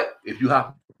live. But if you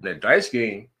hop in that dice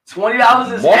game,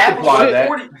 $20 is half of that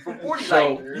 40. For 40,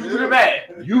 so like you do the math.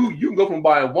 You can go from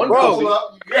buying one pussy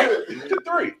to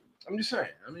 3. I'm just saying.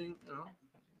 I mean, you know.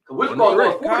 Which ball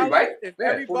was 40, right? If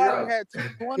everybody had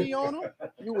 220 on them,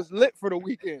 you was lit for the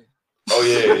weekend. Oh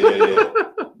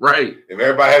yeah. Right. If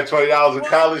everybody had $20 in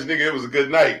college, nigga, it was a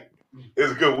good night. It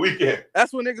was a good weekend.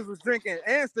 That's when niggas was drinking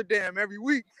Amsterdam every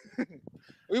week.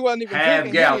 We wasn't even half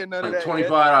drinking gallon, none of that.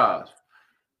 $25.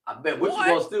 I bet what you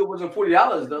gonna still wasn't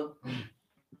 $40 though.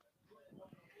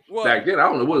 What? Back then, I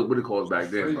don't know what it cost back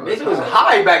then. Bro. It was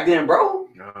high back then, bro.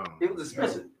 No. It was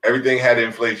expensive. Everything had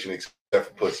inflation except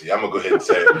for pussy. I'm gonna go ahead and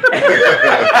say it.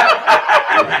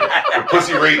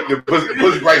 the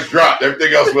pussy price dropped.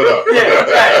 Everything else went up.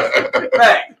 Yeah,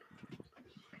 fact.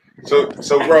 So,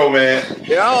 bro, man,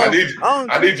 I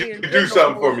need you to do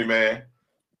something for me, man.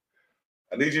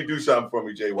 I need you to do something for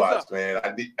me, Jay Watts, man.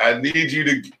 I need you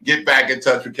to get back in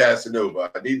touch with Casanova.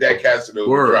 I need that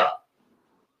Casanova drop.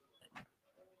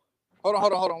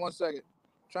 Hold on 1 second.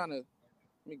 Let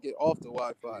me get off the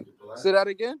Wi-Fi. Say that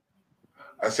again.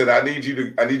 I said I need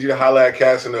you to holler at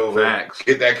Casanova. Facts.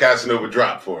 Get that Casanova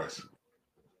drop for us.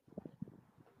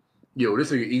 Yo,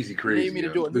 this is easy crazy. You need me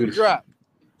to do a new drop?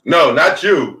 No, not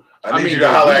you. I need you to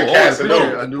holler at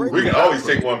Casanova. We can always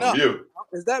take one from you.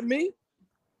 Is that me?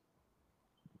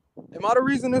 Am I the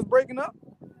reason it's breaking up?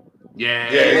 Yeah,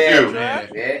 it's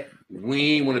you. Yeah.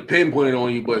 We ain't want to pinpoint it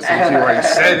on you, but since you already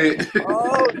said it.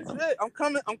 Oh shit! I'm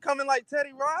coming like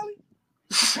Teddy Riley.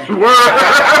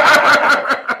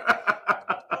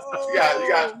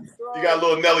 You got a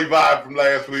little Nelly vibe from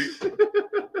last week.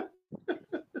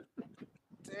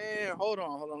 Damn, hold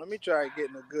on. Let me try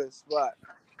getting a good spot.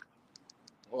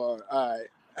 Or all right.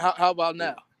 How about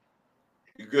now?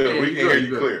 You good? Yeah, We you can good, hear you you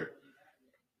good. clear.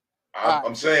 All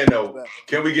I'm saying though,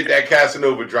 can we get that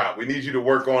Casanova drop? We need you to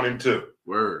work on him too.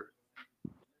 Word.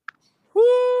 Woo,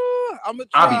 I'm gonna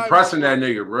I try. be pressing that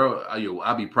nigga, bro.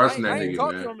 I be pressing that I ain't nigga,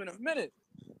 talked man. to him in a minute.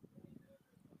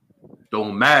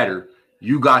 Don't matter.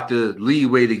 You got the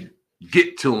leeway to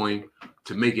get to him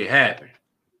to make it happen.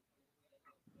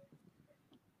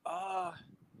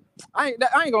 I ain't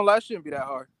gonna lie, it shouldn't be that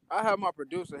hard. I have my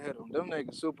producer hit him. Them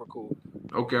niggas super cool.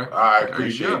 Okay. I There you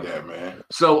appreciate go. that, man.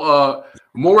 So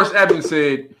Morris Evans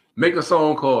said, make a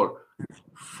song called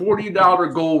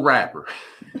 $40 Gold Rapper.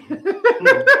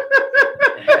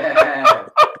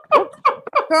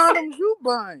 Condoms you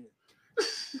buying?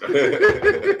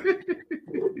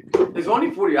 It's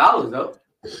only $40 though.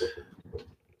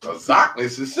 Exactly,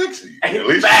 it's a 60. At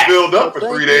least it's filled up for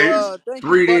 3 days.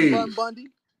 3 days. Bun Bundy.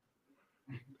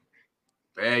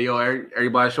 Hey, yo,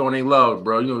 everybody showing they love,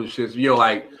 bro. You know, shit. Yo,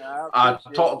 like, I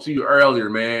talked to you earlier,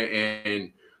 man,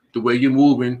 and the way you're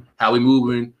moving, how we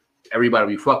moving, everybody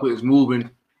we fuck with is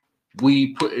moving.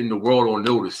 We put in the world on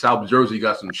notice. South Jersey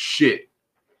got some shit,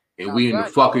 and we in the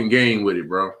fucking game with it,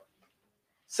 bro.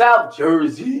 South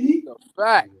Jersey.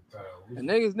 Fact. And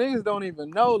niggas don't even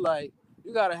know, like,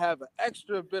 you gotta have an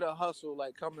extra bit of hustle,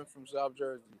 like, coming from South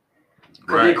Jersey.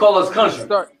 Right. They call us country.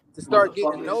 To start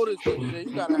getting noticed and shit,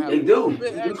 you gotta have They do. a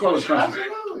bit They extra. call us country.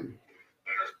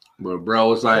 But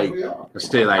bro, it's like,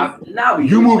 stay like, now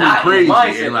you moving crazy,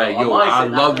 mindset, and like, though. yo, Our mindset I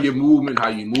not love that. your movement, how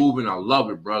you moving, I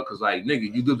love it, bro. Cause like,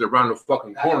 nigga, you lived around the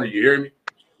fucking corner. You hear me?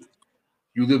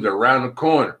 You lived around the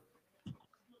corner.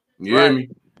 You hear me?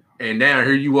 And now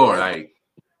here you are, like,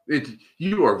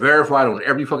 you are verified on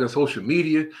every fucking social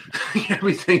media,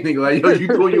 everything. Nigga, like, yo, you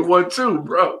doing your one too,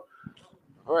 bro.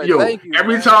 Right, Yo, thank you,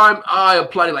 every man. time I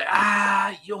apply, like,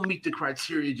 you don't meet the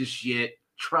criteria just yet.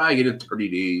 Try it in 30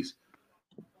 days.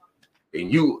 And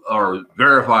you are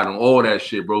verified on all that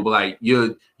shit, bro. But like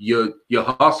your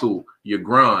hustle, your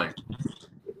grind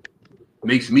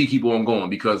makes me keep on going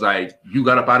because like you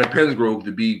got up out of Pennsgrove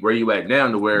to be where you at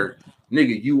now, to where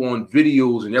nigga, you on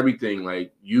videos and everything,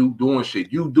 like you doing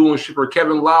shit. You doing shit for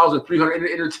Kevin Lyles and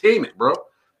 300 Entertainment, bro.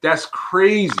 That's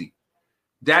crazy.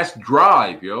 That's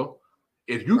drive, yo.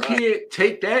 If you can't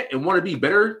take that and want to be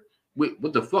better with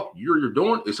what the fuck you're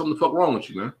doing, there's something the fuck wrong with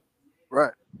you, man.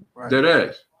 Right. Dead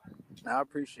ass. I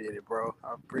appreciate it, bro.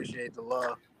 I appreciate the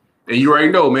love. And you already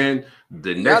know, man.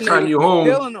 The next time you're home,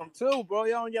 killing them too, bro.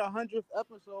 Y'all on your 100th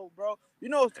episode, bro. You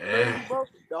know what's crazy, bro?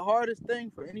 The hardest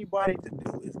thing for anybody to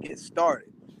do is get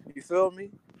started. You feel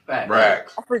me? Right.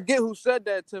 I forget who said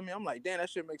that to me. I'm like, damn, that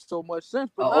shit makes so much sense.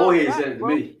 But he said it to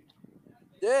me.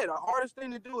 Yeah, the hardest thing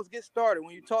to do is get started.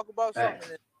 When you talk about something,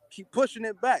 and keep pushing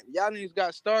it back. Y'all niggas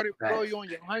got started, bro. You on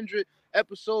your 100th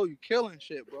episode, you killing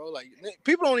shit, bro. Like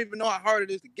people don't even know how hard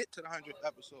it is to get to the 100th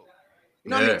episode.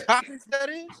 You know how many topics that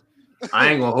is? I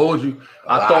ain't gonna hold you.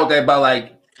 I thought that by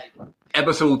like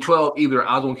episode 12, either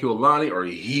I was gonna kill Lonnie or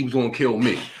he was gonna kill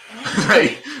me.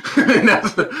 Like,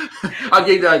 I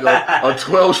gave that like a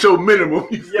 12 show minimum.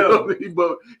 You feel me?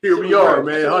 But here we are,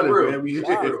 man. 100, man. We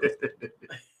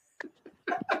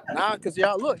Nah, cause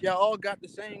y'all all got the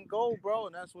same goal, bro,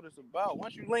 and that's what it's about.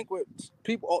 Once you link with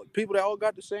people that all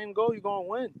got the same goal, you're gonna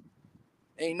win.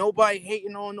 Ain't nobody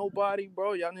hating on nobody,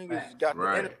 bro. Y'all niggas got the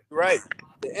energy right.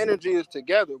 The energy is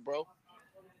together, bro,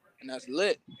 and that's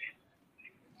lit.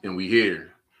 And we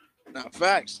here. Nah,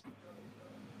 facts,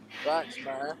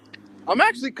 man. I'm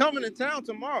actually coming to town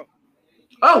tomorrow.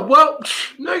 Oh well,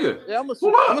 nigga. Yeah, I'm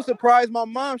gonna surprise my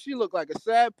mom. She looked like a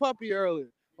sad puppy earlier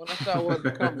when I saw I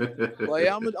wasn't coming. But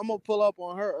yeah, I'm gonna pull up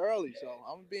on her early, so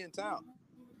I'm gonna be in town.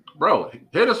 Bro,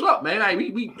 hit us up, man. Like,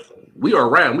 we are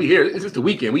around. We here. It's just the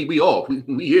weekend. We off.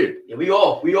 We here. Yeah, we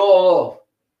off. We all off.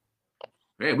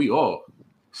 Man, we off.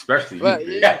 Especially you.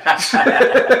 You got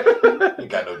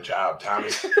no job, Tommy.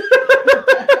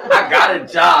 I got a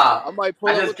job. I might pull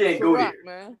I just can't go there,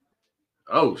 man.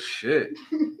 Oh shit.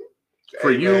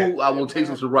 For you, I will take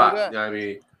some Ciroc. You know what I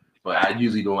mean? But I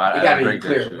usually don't. I gotta drink be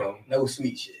clear, that shit. bro. No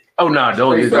sweet shit. Oh no,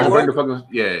 don't. Straight Don't bring forward. the fucking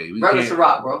we Regular can't.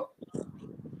 Ciroc, bro.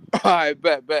 All right,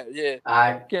 bet, yeah. All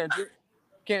right.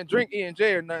 Can't drink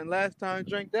E&J or nothing. Last time I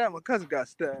drank that, my cousin got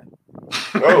stabbed.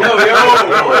 We don't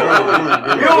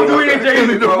do E&J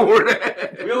either, bro. We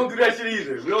don't do that shit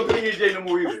either. We don't do E&J no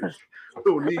more either. We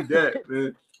don't need that,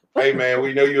 man. Hey, man,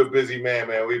 we know you're a busy man,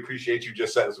 man. We appreciate you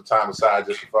just setting some time aside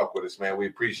just to fuck with us, man. We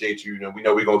appreciate you. We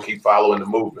know we're going to keep following the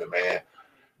movement, man.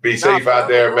 Be safe out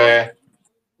there, bro. man.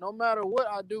 No matter what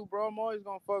I do, bro, I'm always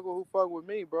going to fuck with who fuck with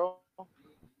me, bro.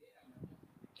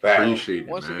 Appreciate it,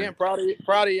 Once man. again, proud of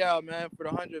y'all, man, for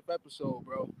the 100th episode,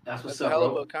 bro. That's what's a up, hell bro.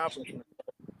 of an accomplishment.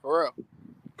 For real.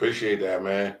 Appreciate that,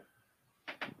 man.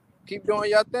 Keep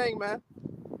doing your thing, man.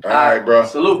 All right, bro.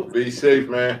 Salute. Be safe,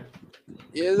 man.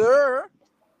 Yes, sir.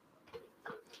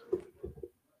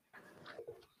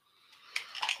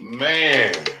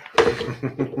 Man.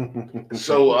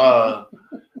 So I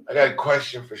got a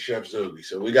question for Chef Zogi.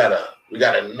 So we got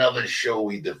another show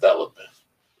we developing.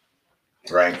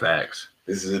 Right? Facts.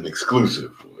 This is an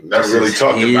exclusive. We're not really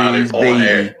talking about it on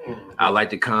air. I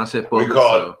like the concept of we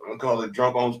call it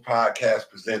Drunk Owns Podcast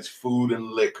Presents Food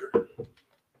and Liquor.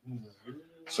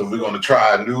 So we're gonna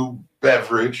try a new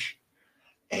beverage.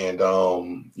 And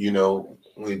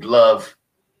we'd love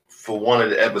for one of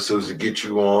the episodes to get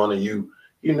you on and you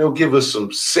give us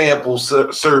some sample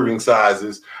serving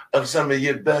sizes of some of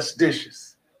your best dishes.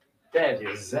 That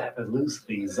is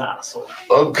loosely awesome.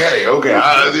 Okay.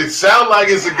 It sounds like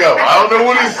it's a go. I don't know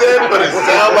what he said, but it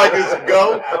sounds like it's a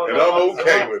go, and I'm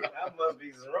okay with it. I must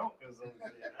be drunk or something.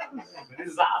 But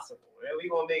it's awesome. We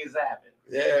gonna make it happen.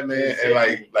 Yeah, man. And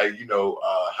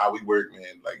how we work,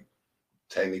 man. Like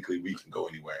technically, we can go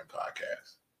anywhere in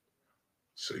podcasts.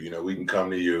 So we can come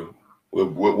to you.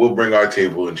 We'll bring our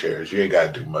table and chairs. You ain't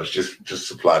got to do much. Just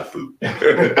supply the food.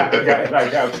 I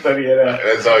got plenty of that.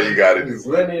 That's all you got to do.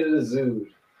 Plenty of the zoo.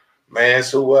 Man,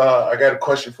 so I got a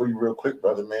question for you real quick,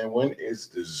 brother, man. When is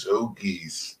the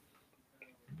Zogi's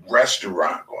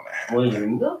restaurant going to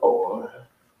happen? Well,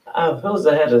 I'm supposed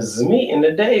to have a meeting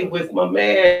today with my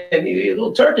man, the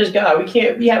little Turkish guy. We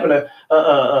having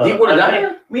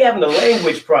we having a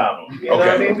language problem. You know what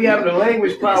I mean? We having a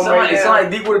language problem right now. It's like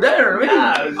Deep with a Diner.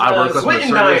 I work customer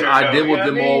service. I deal with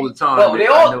them all the time. But they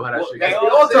all know how that shit they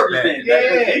goes. all Turkish then.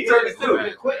 Yeah, Turkish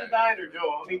too. Quentin Diner,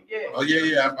 Joe. I mean, yeah. Oh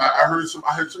yeah. I heard some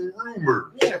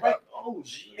rumors. Yeah, right. Oh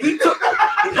shit. He took the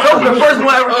first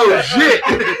one ever. Oh shit.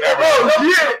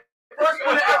 First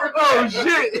one ever. Oh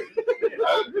shit.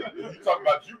 You talking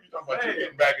about you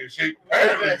getting back in shape.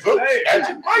 At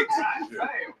your mics.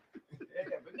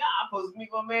 But I'm supposed to meet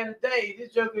my man today.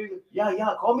 This joker,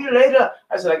 yeah, call me later.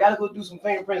 I said, I gotta go do some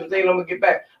fingerprints today and I'm gonna get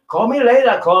back. Call me later.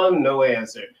 I called him, no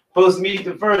answer. Supposed to meet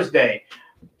the first day.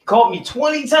 Called me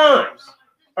 20 times.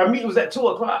 Our meeting was at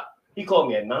 2:00. He called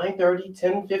me at 9:30,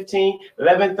 10:15,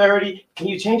 11:30. Can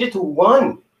you change it to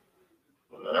 1?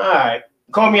 All right.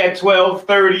 Call me at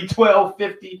 12:30,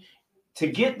 12:50 to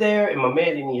get there, and my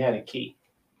man didn't even have a key.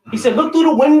 He said, look through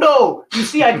the window. You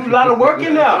see, I do a lot of work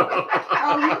in there.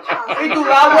 They do a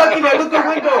lot of work in there. Look through the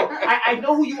window. I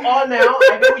know who you are now.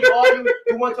 I know who you are.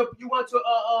 You want to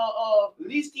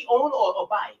lease the own or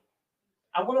buy?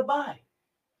 I want to buy.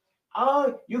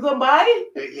 Oh, you gonna buy?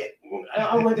 Yeah,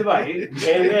 I want to buy it.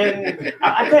 And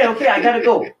okay, I gotta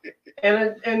go.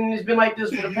 And it's been like this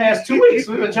for the past 2 weeks.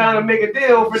 We've been trying to make a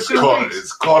deal for 2 weeks.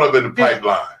 It's caught up in the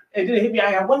pipeline. And then it hit me.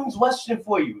 I got one question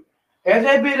for you. Has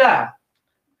that been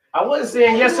I wasn't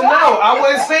saying yes or no. I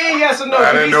wasn't saying yes or no.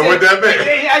 I didn't know what that meant.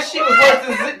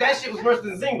 That shit was worse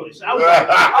than Zinglish. I was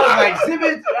like,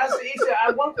 Zibbit. He said, I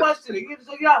had one question.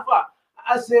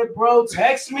 I said, bro,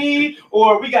 text me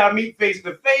or we gotta meet face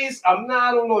to face. I don't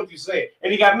know what you're saying.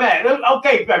 And he got mad.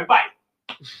 Okay, bye.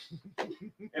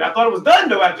 And I thought it was done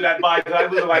though after that bye.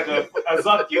 It was like a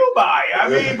Zuck you bye. I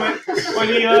mean,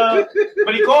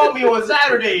 but he called me on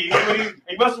Saturday.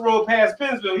 He must have rolled past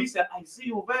Pennsville. He said, I see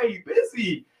you're very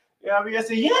busy. Yeah, I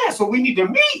said, yeah, so we need to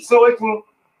meet so it can.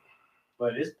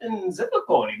 But it's been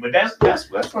difficulty. But that's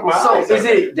for my. So is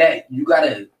it that you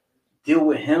gotta deal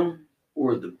with him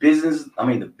or the business? I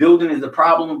mean, the building is the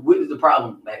problem. What is the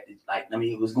problem?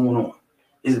 What's going on?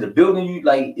 Is it the building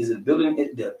Is it the building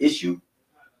the issue,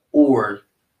 or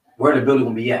where the building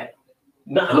gonna be at?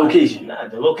 The location.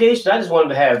 The location. I just wanted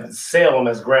to have Salem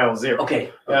as ground zero. Okay.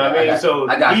 You know what I mean? So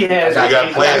he has. I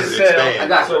got plans to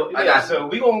expand. I got. So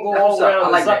we gonna go all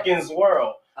around Zuckin's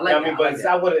world. But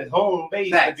I want his home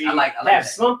base to be have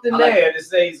something there to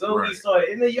say Zogi started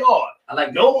in the yard.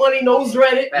 No money, no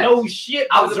Reddit, no shit.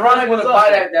 I was the first one to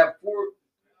buy that quad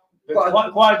note. I was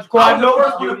the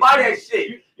first one to buy that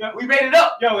shit. We made it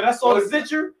up. Yo, when I saw the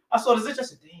Zitcher, I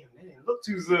said, damn. Look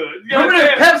too good. Remember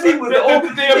that Pepsi with the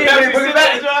open damn Pepsi?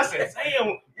 I said,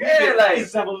 damn. Yeah,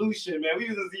 it's evolution, man. We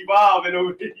just evolving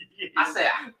over here. I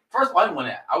said, first of all, I didn't want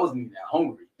that. I wasn't even that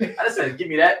hungry. I just said, give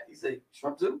me that. He said,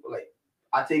 shrimp too?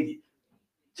 I take it.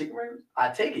 Chicken wings? I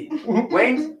take it.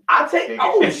 Wings? I take it.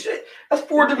 Oh shit. That's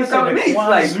 4 different kinds of meats.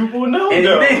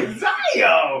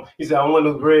 Damn. He said, I want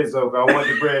the bread, so I want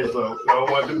the bread, so I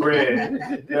want the bread.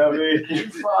 You know what I mean?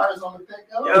 Fries on the thing.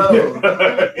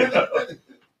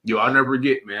 Yo, I'll never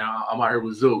forget, man. I'm out here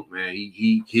with Zook, man.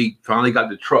 He finally got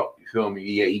the truck. You feel me?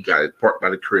 He got it parked by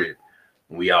the crib.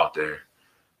 And we out there.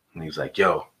 And he's like,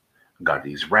 yo, I got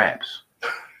these wraps.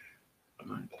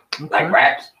 Like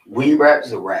wraps? Weed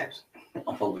wraps or wraps?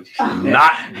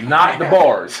 Not the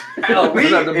bars. Hell,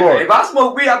 weed. Not the bars. If I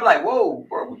smoke weed, I'm like, whoa,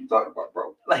 bro, what you talking about,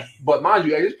 bro? Like, but mind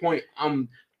you, at this point, I'm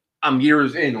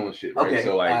years in on shit, right? Okay,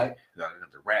 So like, the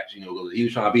raps, you know, he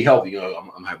was trying to be healthy. You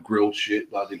know, I'm have grilled shit.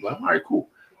 Blah blah blah. All right, cool.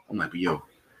 I'm like, but yo,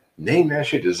 name that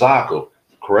shit to Zocco,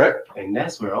 correct? And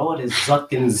that's where all this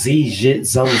Zuckin' Z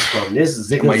shit comes from. This is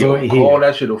Like, yo, call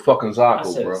that shit a fucking Zocco,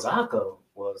 I said, bro. Zocco.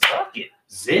 Well, Zuck it.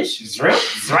 Zish, Zrip,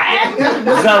 Zrak,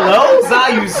 Zello,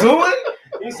 Zayuzun.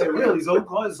 He said, really, Zo,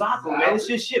 call it Zocco, man. It's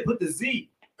just shit. Put the Z.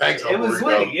 Thanks, it was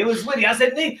Zwitty. It was Zwitty. I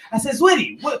said,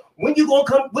 Zwitty, when you gonna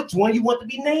come? Which one you want to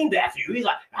be named after you? He's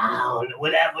like, I don't know,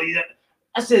 whatever.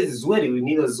 I said, Zwitty. We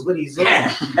need a Zwitty Zoo. Hey,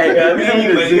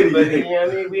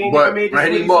 But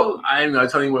I ain't gonna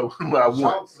tell you what I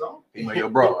want. He's like, yo,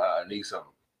 bro, I need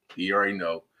something. You already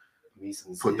know.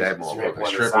 Put that motherfucking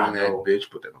strip on that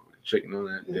bitch. Put that chicken on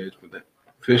that bitch. Put that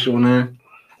fish on there.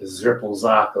 The Zripple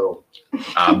Zocco.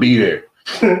 I'll be there.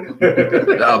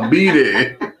 I'll be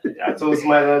there. I told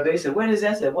somebody the other day, said, where is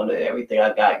that? I said, everything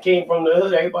I got came from the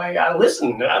hood. Everybody got to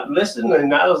listen. I listened,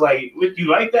 and I was like, would you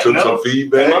like that? Took some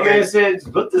feedback. And my man said,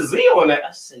 put the Z on that.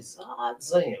 I said,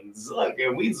 Zuck,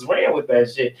 and we just ran with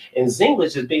that shit. And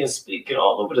Zinglish is being speaking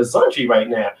all over the country right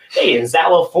now. They in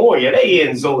California. They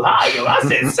in Ohio. I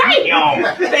said, damn.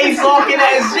 They talking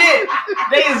that shit.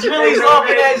 They is really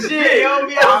talking that shit. Yo,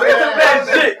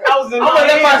 I was in I'm gonna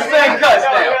let my son cuss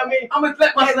now. I'm gonna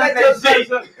let my son say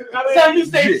shit. Son, you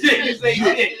say shit. You say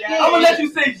shit. I'm gonna let you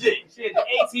say shit. Shit, the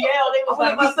ATL, they was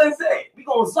like, my son say, we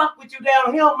gonna zuck with you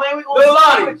down here, man. We gonna Lil zuck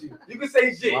Lonnie, with you. you can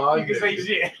say shit. You can say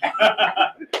shit.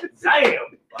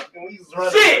 Damn. Fucking we was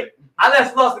running. Shit. I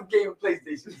let Slauson game of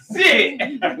PlayStation. Shit.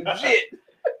 Shit.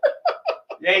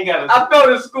 You ain't got I felt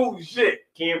in school. Shit.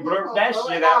 Can't blurt that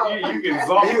shit out. You can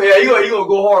zuck. Yeah, you gonna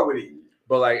go hard with it.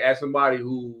 But like, as somebody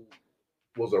who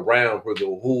was around for the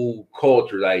whole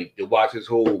culture, like to watch his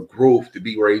whole growth to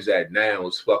be where he's at now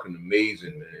is fucking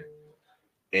amazing, man.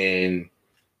 And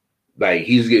like,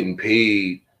 he's getting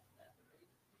paid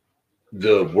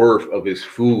the worth of his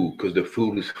food because the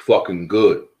food is fucking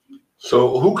good.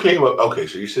 So who came up? Okay,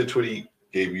 so you said Twitty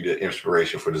gave you the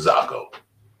inspiration for the Zocco.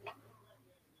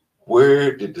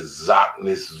 Where did the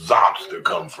Zopster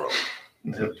come from?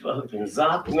 The fucking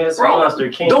Zopness monster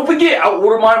came. Don't forget, I'll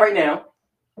order mine right now.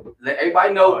 Let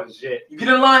everybody know. Oh, shit. You get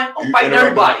in line, I'm fighting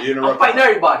everybody. I'm fighting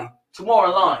everybody. Tomorrow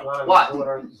in line. What?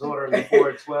 Zorder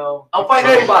before 12. I'm fighting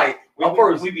everybody.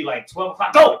 We be like 12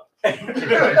 o'clock. Go!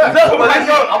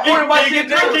 I'm ordering my shit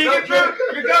now. You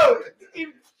go.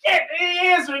 Shit, he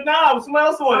answered now. Somebody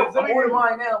else on it. I'm ordering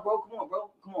mine now, bro. Come on,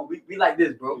 bro. Come on. We like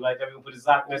this, bro. You like that? We put his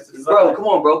sock next to the bro. Come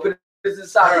on, bro. Put this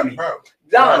inside of me. Bro.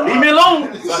 Don, leave me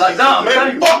alone. Like, Don,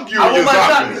 man, fuck you and your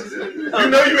Zopness. You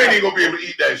know you ain't even gonna be able to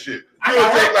eat that shit. You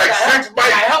gonna take like 6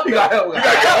 bites. You got help. You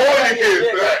gotta get all your kids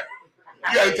for that.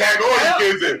 You gotta tag all your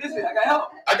kids in. Listen, I got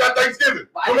help. I got Thanksgiving.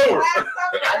 Come over. I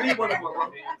need one of them.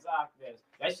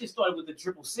 That shit started with the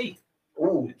Triple C.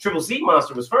 Ooh, the Triple C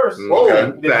monster was first.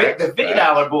 Okay. The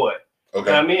 $50 boy. Okay. You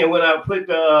know what I mean, when I put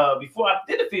before I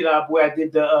did the $50 boy, I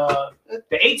did the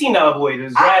 $18 boy.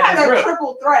 I had a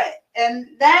triple threat, and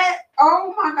that,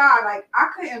 oh my god, like I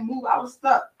couldn't move. I was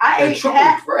stuck. I ate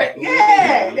triple threat.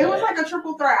 Yeah, it was like a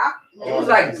triple threat. It was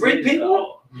like 3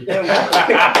 people.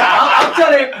 I'm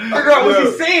telling you, figure out what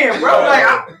he's saying, bro. Like,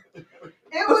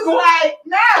 it was like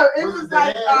it was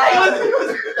like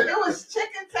it was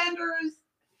chicken tenders,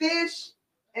 fish,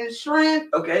 and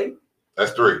shrimp. Okay,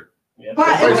 that's 3. Yeah,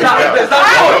 but it's not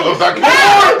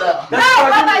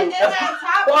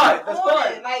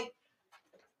like.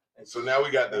 So now we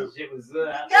got the. Shit was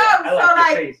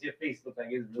your face looked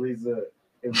like it was really good.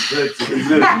 It was good.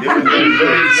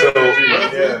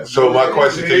 So my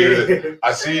question to you is,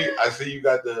 I see you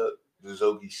got the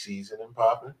Zogi seasoning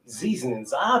popping.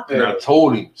 Seasoning's popping. And I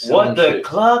told him what the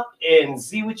cluck and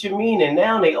see what you mean, and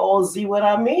now they all see what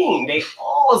I mean. They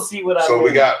all see what I mean.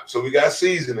 So we got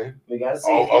seasoning. We got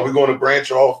seasoning. Are we going to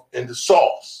branch off into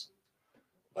sauce?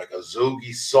 Like a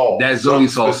Zogi sauce. That Zogi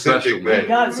sauce special, man. We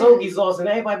got Zogi sauce, and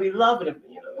everybody be loving it.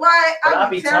 You know? Right. But I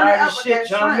be tired of shit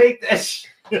trying to make that shit.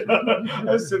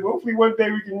 I said, hopefully one day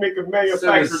we can make a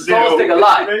manufacturer deal. Take a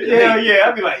lot. Yeah.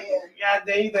 I'd be like, God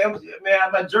dang,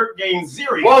 man, my jerk game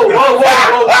 0. Whoa. Bro,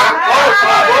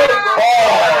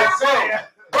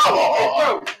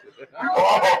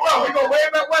 we go way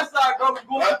back west side, bro.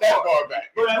 Not that far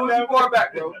back. Not that far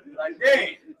back, bro. Like,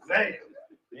 damn.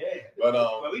 Yeah. But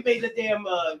we made the damn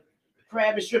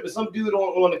crab and shrimp, and some dude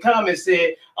on the comments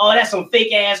said, "Oh, that's some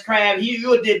fake ass crab.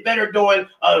 You did better doing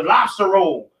a lobster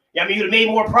roll." I mean, you'd have made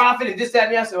more profit and this, that,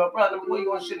 and that. I said, well, brother, what you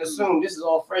going shouldn't assume. This is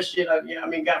all fresh shit.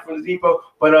 Got from the depot.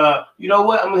 But you know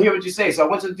what? I'm gonna hear what you say. So I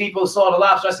went to the depot, saw the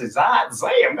lobster. I said,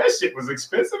 damn, that shit was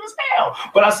expensive as hell.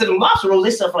 But I said, the lobster rolls,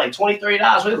 they sell for like $20,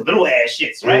 $30 for those little ass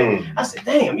shits, right? I said,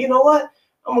 damn, you know what?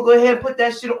 I'm gonna go ahead and put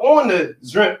that shit on the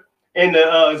shrimp and the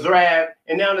Zrab,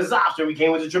 and now the Zopster we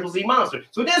came with the Triple Z Monster.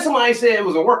 So then somebody said it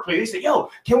was a workplace. They said, yo,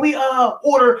 can we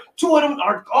order 2 of them?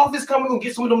 Our office coming, we'll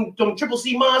get some of them Triple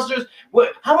C Monsters.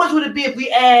 What? How much would it be if we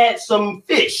add some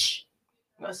fish?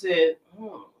 And I said,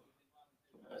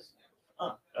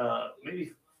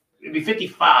 maybe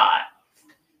 55.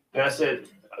 And I said,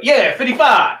 yeah,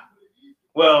 55.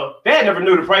 Well, Dad never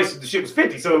knew the price of the shit was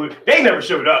 50, so they never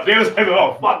showed up. They was like,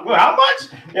 oh, fuck, well, how much?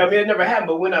 It never happened.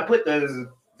 But when I put the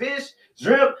fish,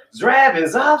 shrimp, Zrab, and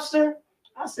Zopster,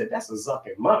 I said, that's a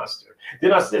Zucking monster.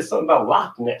 Then I said something about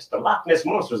Loch Ness. The Loch Ness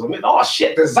monsters. Oh,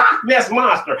 shit, the Loch Ness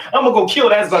monster. I'm going to go kill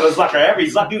that Zucker every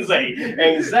Zucking day.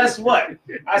 And guess what?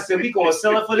 I said, we going to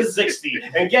sell it for the 60.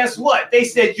 And guess what? They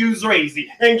said you's crazy.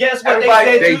 And guess what? They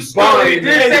said you stupid.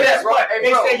 And guess what?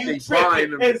 They said you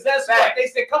tripping. And guess what? They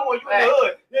said, come on, you in the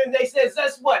hood. Then they said,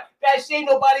 guess what? That shit ain't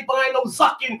nobody buying no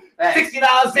Zucking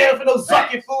 $60 there for no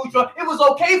Zucking food truck. It was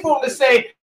okay for them to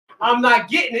say, I'm not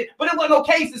getting it, but it wasn't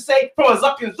okay to say from a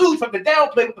Zucking zoo truck to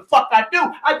downplay what the fuck I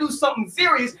do. I do something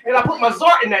serious and I put my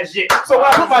Zart in that shit. So when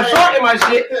I put my Zart in my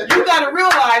shit, you gotta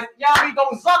realize y'all be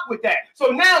don't zuck with that.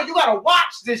 So now you gotta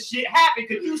watch this shit happen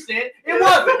because you said it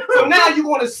wasn't. So now you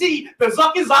want to see the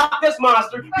Zucking Zock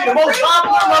monster be the most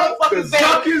popular motherfucking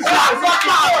thing.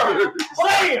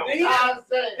 Damn.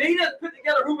 Did he just put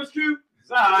together Rubik's Cube?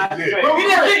 He just did it, bro. He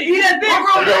just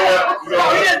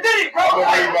did it, bro.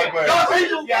 Y'all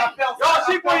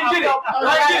see when he did it.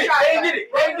 They did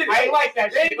it. I ain't like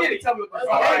that shit. They tell me what the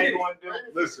fuck I ain't going to do.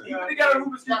 Listen. He put together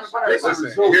Rubik's Cube.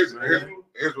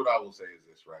 Here's what I will say is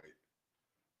this, right?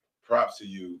 Props to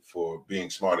you for being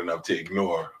smart enough to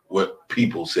ignore what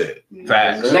people said.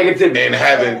 Facts.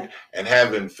 Negativity. And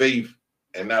having faith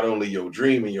and not only your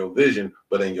dream and your vision,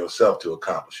 but in yourself to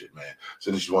accomplish it, man.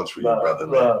 So this one's for you, brother,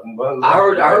 man. I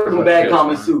heard some bad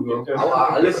comments too, bro.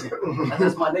 I listen.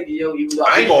 That's my nigga, yo. Even though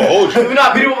I ain't gonna hold you. We're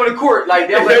not beating him on the court, like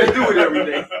they let us do it every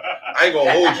day. I ain't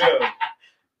gonna hold you.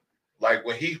 Like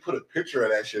when he put a picture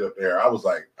of that shit up there, I was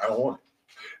like, I don't want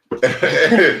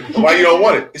it. Why you don't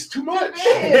want it? It's too much.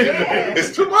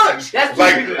 It's too much. Like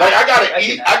I gotta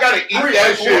eat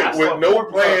that shit with no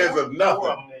plans of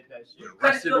nothing. Yeah,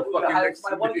 I'm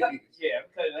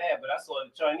cutting in half, but I saw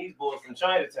the Chinese boys from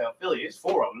Chinatown, Philly. It's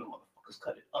 4 of them. The motherfuckers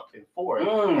cut it up in 4,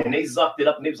 and they zucked it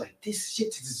up, and they was like, "This shit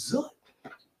is zuck."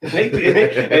 And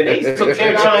they took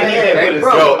their Chinese. It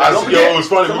was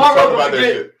funny. We were talking about that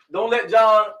shit. Don't let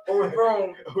John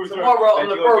overthrow tomorrow on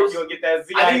the first. You'll get that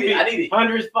Z. I need it.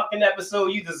 100th fucking episode.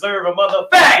 You deserve a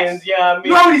motherfucking. Yeah, I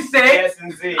mean, you already said.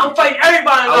 I'm fighting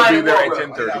everybody in line. I'll be there at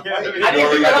 10:30. I need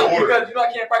your help because you know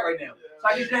I can't fight right now. So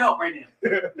I need your help right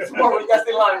now. Tomorrow you gotta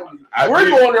stay in line with me. We're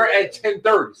going there at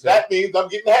 10:30. So that means I'm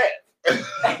getting half.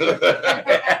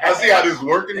 I see how this is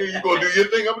working. You gonna do your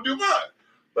thing. I'm gonna do mine.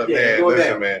 But man,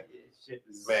 listen, man.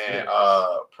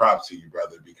 Props to you,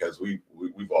 brother, because we've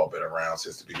all been around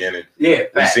since the beginning. Yeah,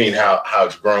 we've seen how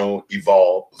it's grown,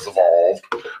 evolved.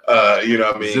 You know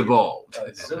what I mean? Evolved.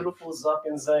 Beautiful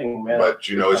Zucking Zing, man. But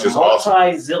you know, it's just awesome.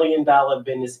 Multi-zillion-dollar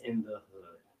business in the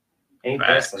hood. Ain't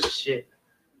that some shit?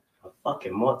 A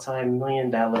fucking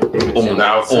multi-million-dollar business. I'm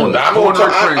not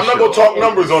gonna talk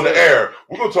numbers on the air.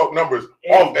 We're gonna talk numbers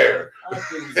off air.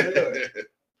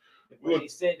 They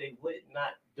said they would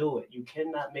not do it. You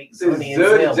cannot make money in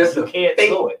sales. You can't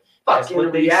do it. That's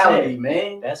what they said,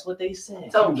 man. That's what they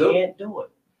said. You can't do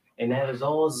it. And that is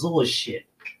all Zul shit.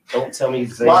 Don't tell me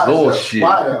Zul shit.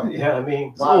 Why? Yeah, I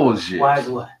mean, Zul shit. Why is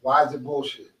what? Why is it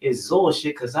bullshit? It's Zul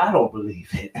shit because I don't believe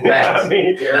it. I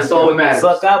mean, that's all that matters.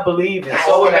 Zuck, I believe it. That's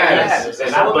all that matters.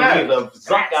 And I believe the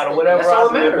Zuck out or whatever. That's all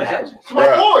that matters.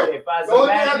 If I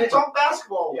imagine it, talk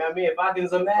basketball. Yeah, I mean, if I can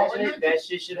imagine it, that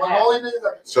shit should happen.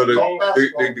 So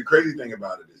the crazy thing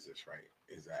about it is this, right?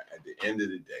 Is that at the end of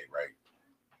the day, right?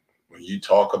 When you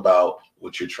talk about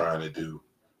what you're trying to do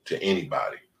to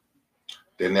anybody,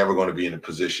 they're never going to be in a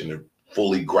position to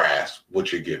fully grasp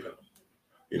what you're giving them.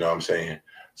 You know what I'm saying?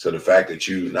 So the fact that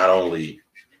you not only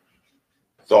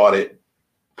thought it,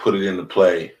 put it into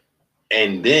play,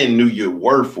 and then knew your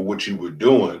worth for what you were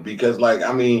doing, because, like,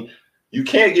 I mean, you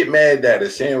can't get mad that a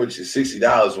sandwich is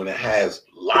 $60 when it has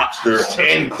lobster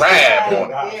and crab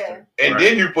on it. Yeah. And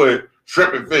then you put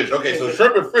shrimp and fish. Okay, so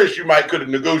shrimp and fish you might could have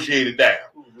negotiated down.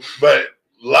 But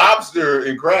lobster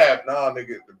and crab, nah,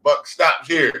 nigga, the buck stops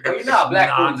here. Well, you know how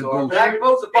black folks are. Black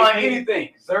folks will buy anything.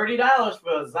 $30 for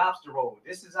a lobster roll.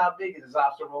 This is how big the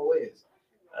lobster roll is.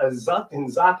 A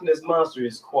Zachinus monster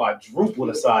is quadruple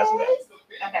the size of that.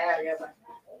 Okay,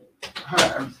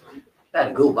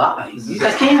 Gotta go by. You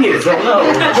guys came here. She's on the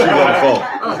phone.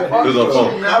 She's on the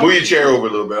phone. Move your chair over a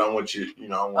little bit. I want you.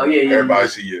 I want everybody to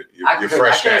see your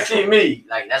fresh. I can't see me.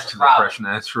 Like that's a problem. Fresh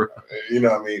natural. You know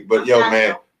what I mean? But yo,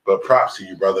 man. But props to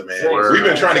you, brother, man. We've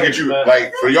been trying to get you.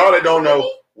 Like for y'all that don't know,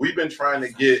 we've been trying to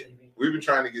get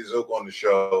Zook on the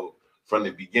show from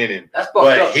the beginning.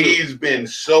 But he's been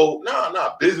so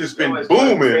business been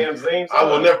booming. I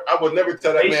will never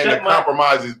tell that man that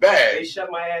compromise is bad. They shut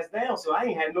my ass down, so I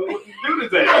ain't had no what to do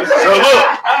today. So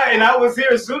look, and I was here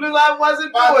as soon as I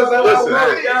wasn't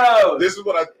doing. This is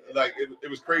what I like. It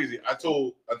was crazy. I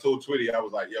told Twitty, I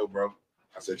was like, yo, bro.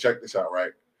 I said, check this out,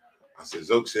 right? I said,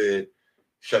 Zook said,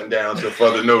 shutting down till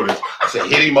further notice. I said,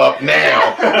 hit him up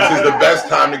now. This is the best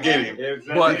time to get him.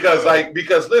 Exactly.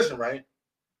 Because listen, right?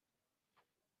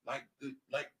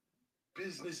 Like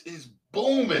business is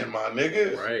booming, my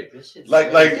nigga. Right.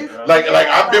 Like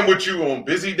I've been with you on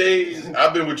busy days.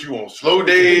 I've been with you on slow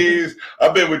days.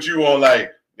 I've been with you on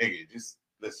like, nigga, just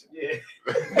listen. Yeah.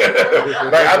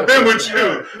 Like I've been with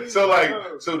you.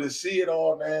 So to see it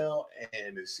all now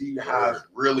and to see how it's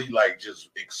really like just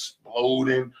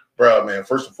exploding, bro, man.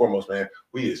 First and foremost, man,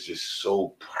 we is just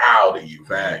so proud of you,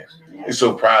 man. We're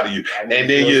so proud of you. And then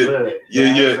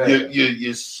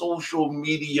your social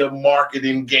media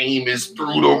marketing game is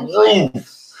through the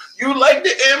roof. You like the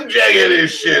MJ of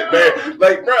this shit, man.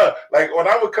 Like, bro, like when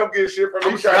I would come get shit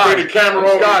from you, try to get the camera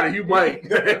on. Scotty, you might.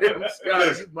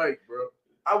 Scotty, you might, bro.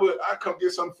 I come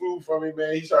get some food from him,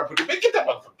 man. He started putting, man, get that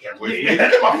motherfucking camera away from me.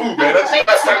 Get my food, man.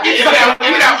 Get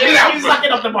out. He's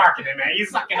sucking up the marketing, man.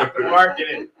 He's sucking up the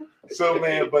marketing. So,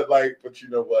 man, but you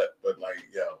know what? But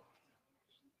yo,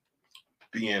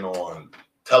 being on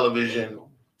television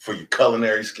for your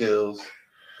culinary skills,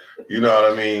 you know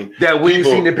what I mean? That we ain't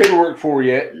seen the paperwork for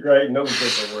yet. Right, no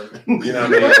paperwork. You know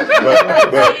what I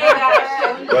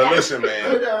mean? But listen,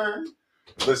 man.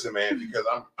 Listen, man, because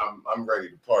I'm ready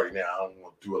to party now. I don't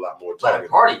want to do a lot more talking.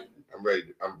 Party. I'm ready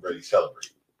to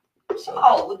celebrate. So.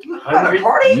 Oh, you got a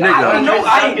party? Nigga, I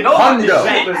didn't know about this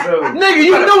episode. Nigga,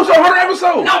 you know it's a 100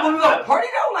 episode. No, but we got a party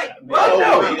though. Like,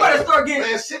 no, you gotta start getting.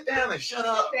 Man, sit down and shut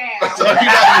up. That's all you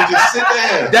gotta do. Just sit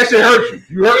down. That shit hurt you.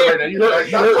 You hurt right now. You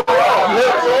hurt.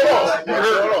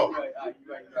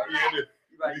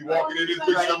 You walking in this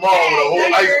bitch tomorrow with a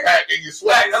whole ice pack in your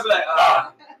sweat. I'm like,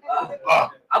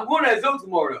 I'm going to Zoom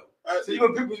tomorrow though. So you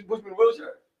gonna push me in a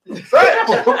wheelchair?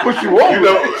 Push you over. You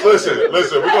know, listen,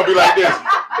 we're gonna be like this.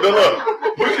 Look,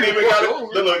 you ain't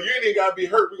even gotta be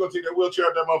hurt. We're gonna take that wheelchair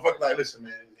out that motherfucker. Like, listen,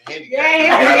 man, handicap.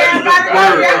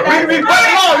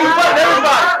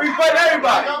 We fight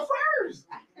everybody.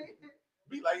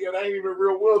 Be like, yo, that ain't even a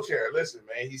real wheelchair. Listen,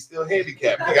 man, he's still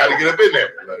handicapped. You gotta get up in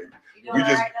there. Like, we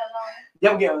just.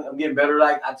 Yeah, I'm getting better.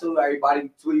 Like I told everybody,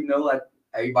 tweet like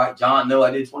everybody, John know I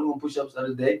did 21 push-ups the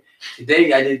other day.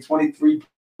 Today I did 23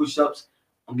 push-ups.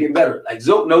 I'm getting better. Like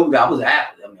Zook knows that I was an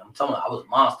athlete. I mean, I'm telling you, I was a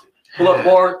monster. Pull up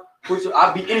bar, push up.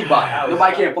 I beat anybody.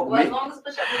 Nobody can't fuck with me. As long as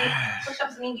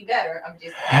push-ups mean you better, I'm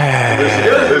just. I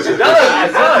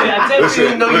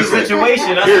definitely know your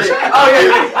situation.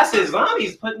 I said,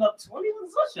 Zombie's putting up 21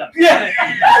 push-ups. Yeah.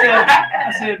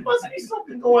 I said, must be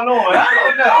something going on. I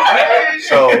don't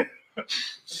know.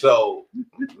 So,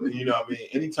 you know what I mean?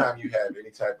 Anytime you have any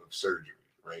type of surgery,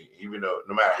 right? Even though,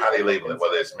 no matter how they label it,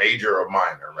 whether it's major or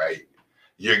minor, right?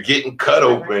 You're getting cut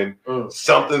open,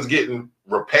 something's getting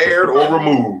repaired or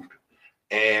removed.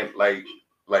 And like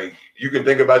you can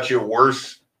think about your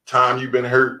worst time you've been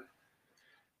hurt.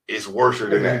 It's worse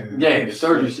than that. Yeah, the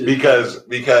surgery shit.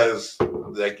 Because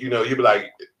like, you know, you'd be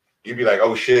like,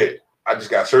 oh shit. I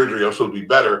just got surgery. I'm supposed to be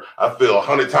better. I feel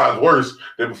 100 times worse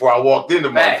than before I walked in the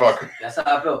motherfucker. That's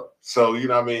how I felt. So, you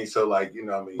know what I mean? So, like, you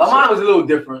know what I mean? My mind was a little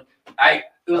different. It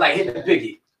was like hitting the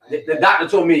picket. The doctor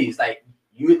told me, it's like,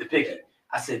 you hit the picket.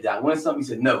 I said, Doc, when something? He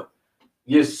said, no.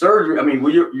 Your surgery, I mean,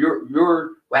 what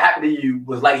happened to you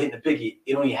was like hitting the picket.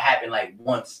 It only happened like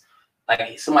once.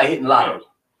 Like somebody hitting lottery.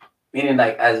 Meaning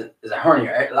like as a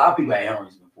hernia. A lot of people had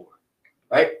hernias before.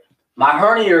 Right? My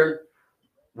hernia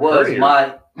was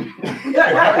my... Well, yo,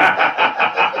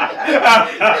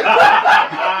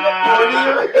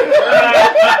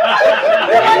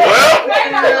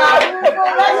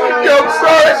 I'm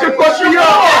sorry, that shit fucked me up.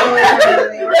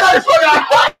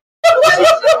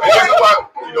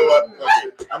 You know what?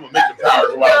 Okay. I'm gonna make the power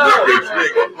go out.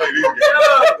 I'm play these games.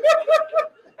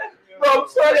 Bro, I'm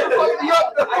sorry, that fucked me up.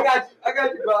 I got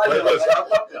you, bro.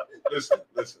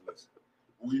 Listen.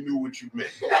 We knew what you meant.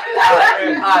 He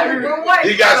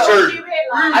got surgery.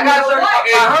 I got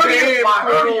surgery. My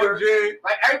hernia.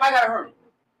 Like everybody got a hernia.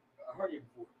 A hernia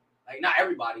before. Like not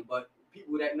everybody, but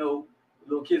people that know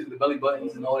little kids with the belly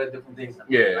buttons and all that different things.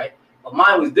 Yeah. Right. But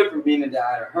mine was different, meaning that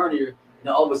I had a hernia, and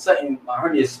then all of a sudden my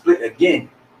hernia split again.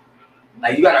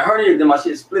 Like you got a hernia, then my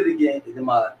shit split again, and then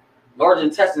my large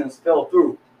intestines fell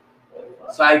through.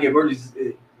 So I had to get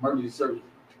emergency surgery.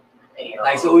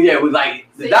 Like so, yeah, it was like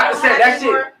the doctor said that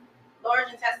shit.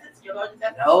 Large intestines, your large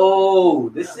intestines. No,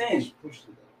 this thing.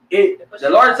 The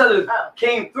large intestines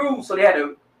came through, so they had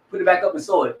to put it back up and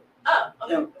sew it. Oh,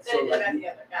 okay. So, like,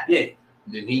 Got yeah.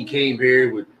 Then he came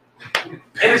here with. And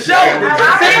the show,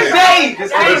 the same day. The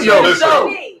same show.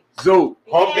 So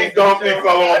Humpty Dumpty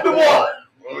fell off the wall.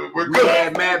 We're we good.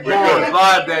 had Matt Barnes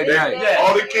live that night. Yeah.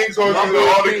 All the Kings on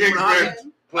all the Kings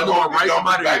been I know, right?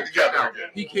 Dumpty back together again.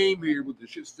 He came here with the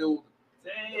shit still.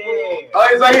 Oh,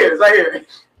 it's right here. It's right here.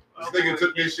 This nigga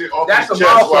took this shit off That's his a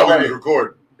chest while we milestone. was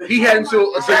recording. He had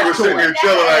until This nigga was sitting here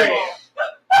chilling like.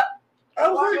 I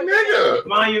was like, nigga.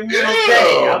 Monumental Yeah.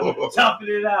 day. I'm toughing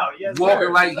it out. Yes, walking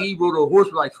sir. like he rode a horse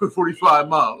for like 45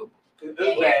 miles. And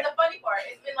here's the funny part.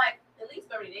 It's been like at least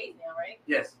 30 days now, right?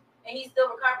 Yes. And he's still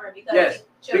recovering because Yes.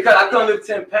 Because I couldn't lift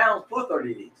 10 pounds for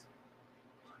 30 days.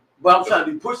 But I'm trying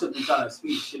to do push-ups and trying to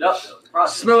speed shit up though. The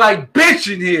process. Smell like bitch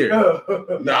in here. No,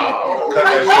 cut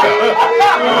that shit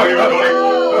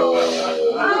out.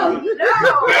 You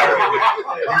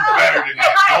better than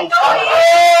that.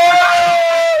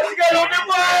 She got no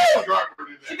nipples.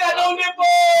 She got no nipples.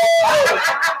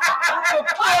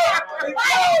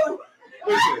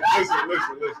 Listen.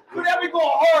 Put that be going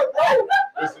hard, bro.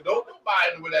 Listen, don't come by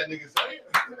with that nigga saying.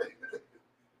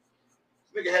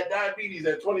 This nigga had diabetes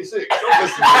at 26. Don't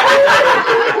listen.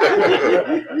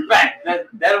 Fact. That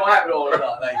don't happen all the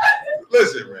time. Like,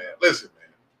 Listen, man.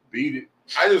 Beat it.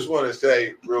 I just want to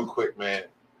say real quick, man.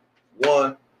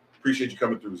 One, appreciate you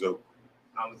coming through, Zoe.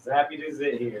 I'm happy to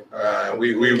sit here.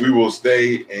 We will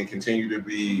stay and continue to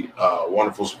be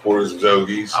wonderful supporters of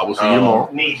Zogies. I will see you tomorrow.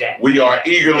 Need that. We are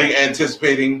eagerly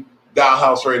anticipating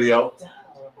Dollhouse Radio.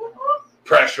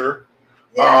 Pressure.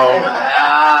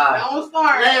 Don't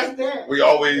start. We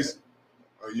always,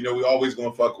 we always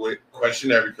gonna fuck with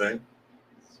question everything.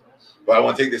 But I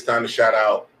want to take this time to shout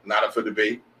out Not Up for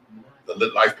Debate, the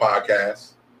Lit Life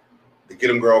Podcast, the Get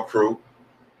 'Em Girl Crew,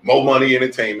 Mo Money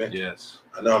Entertainment. Yes.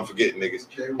 I know I'm forgetting niggas.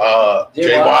 Jay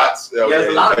Watts. Yes,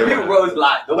 a lot of people, bro. It's a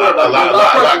lot. Don't worry A about it. lot of Lot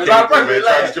of people, man. person,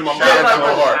 Trying to my mind and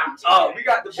my heart. Oh, we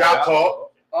got the Shop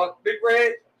Talk, Big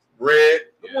Red. Red.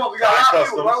 Come on, we got a lot of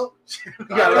people, bro.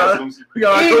 We got a lot of co-signing. We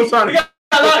got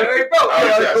a lot of people, bro.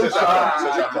 There's a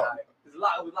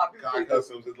lot of people. Kai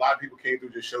Customs. A lot of people came through,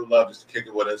 just showed love, just to kick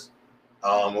it with us.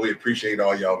 We appreciate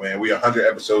all y'all, man. We 100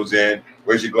 episodes in.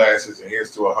 Where's your glasses? And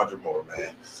here's to 100 more,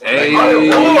 man. Hey.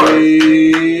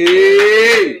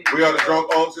 We are the Drunk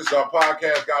Oaks. This is our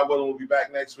podcast. God willing, we'll be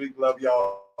back next week. Love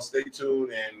y'all. Stay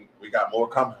tuned, and we got more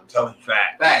coming. I'm telling you.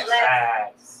 Fact. Facts.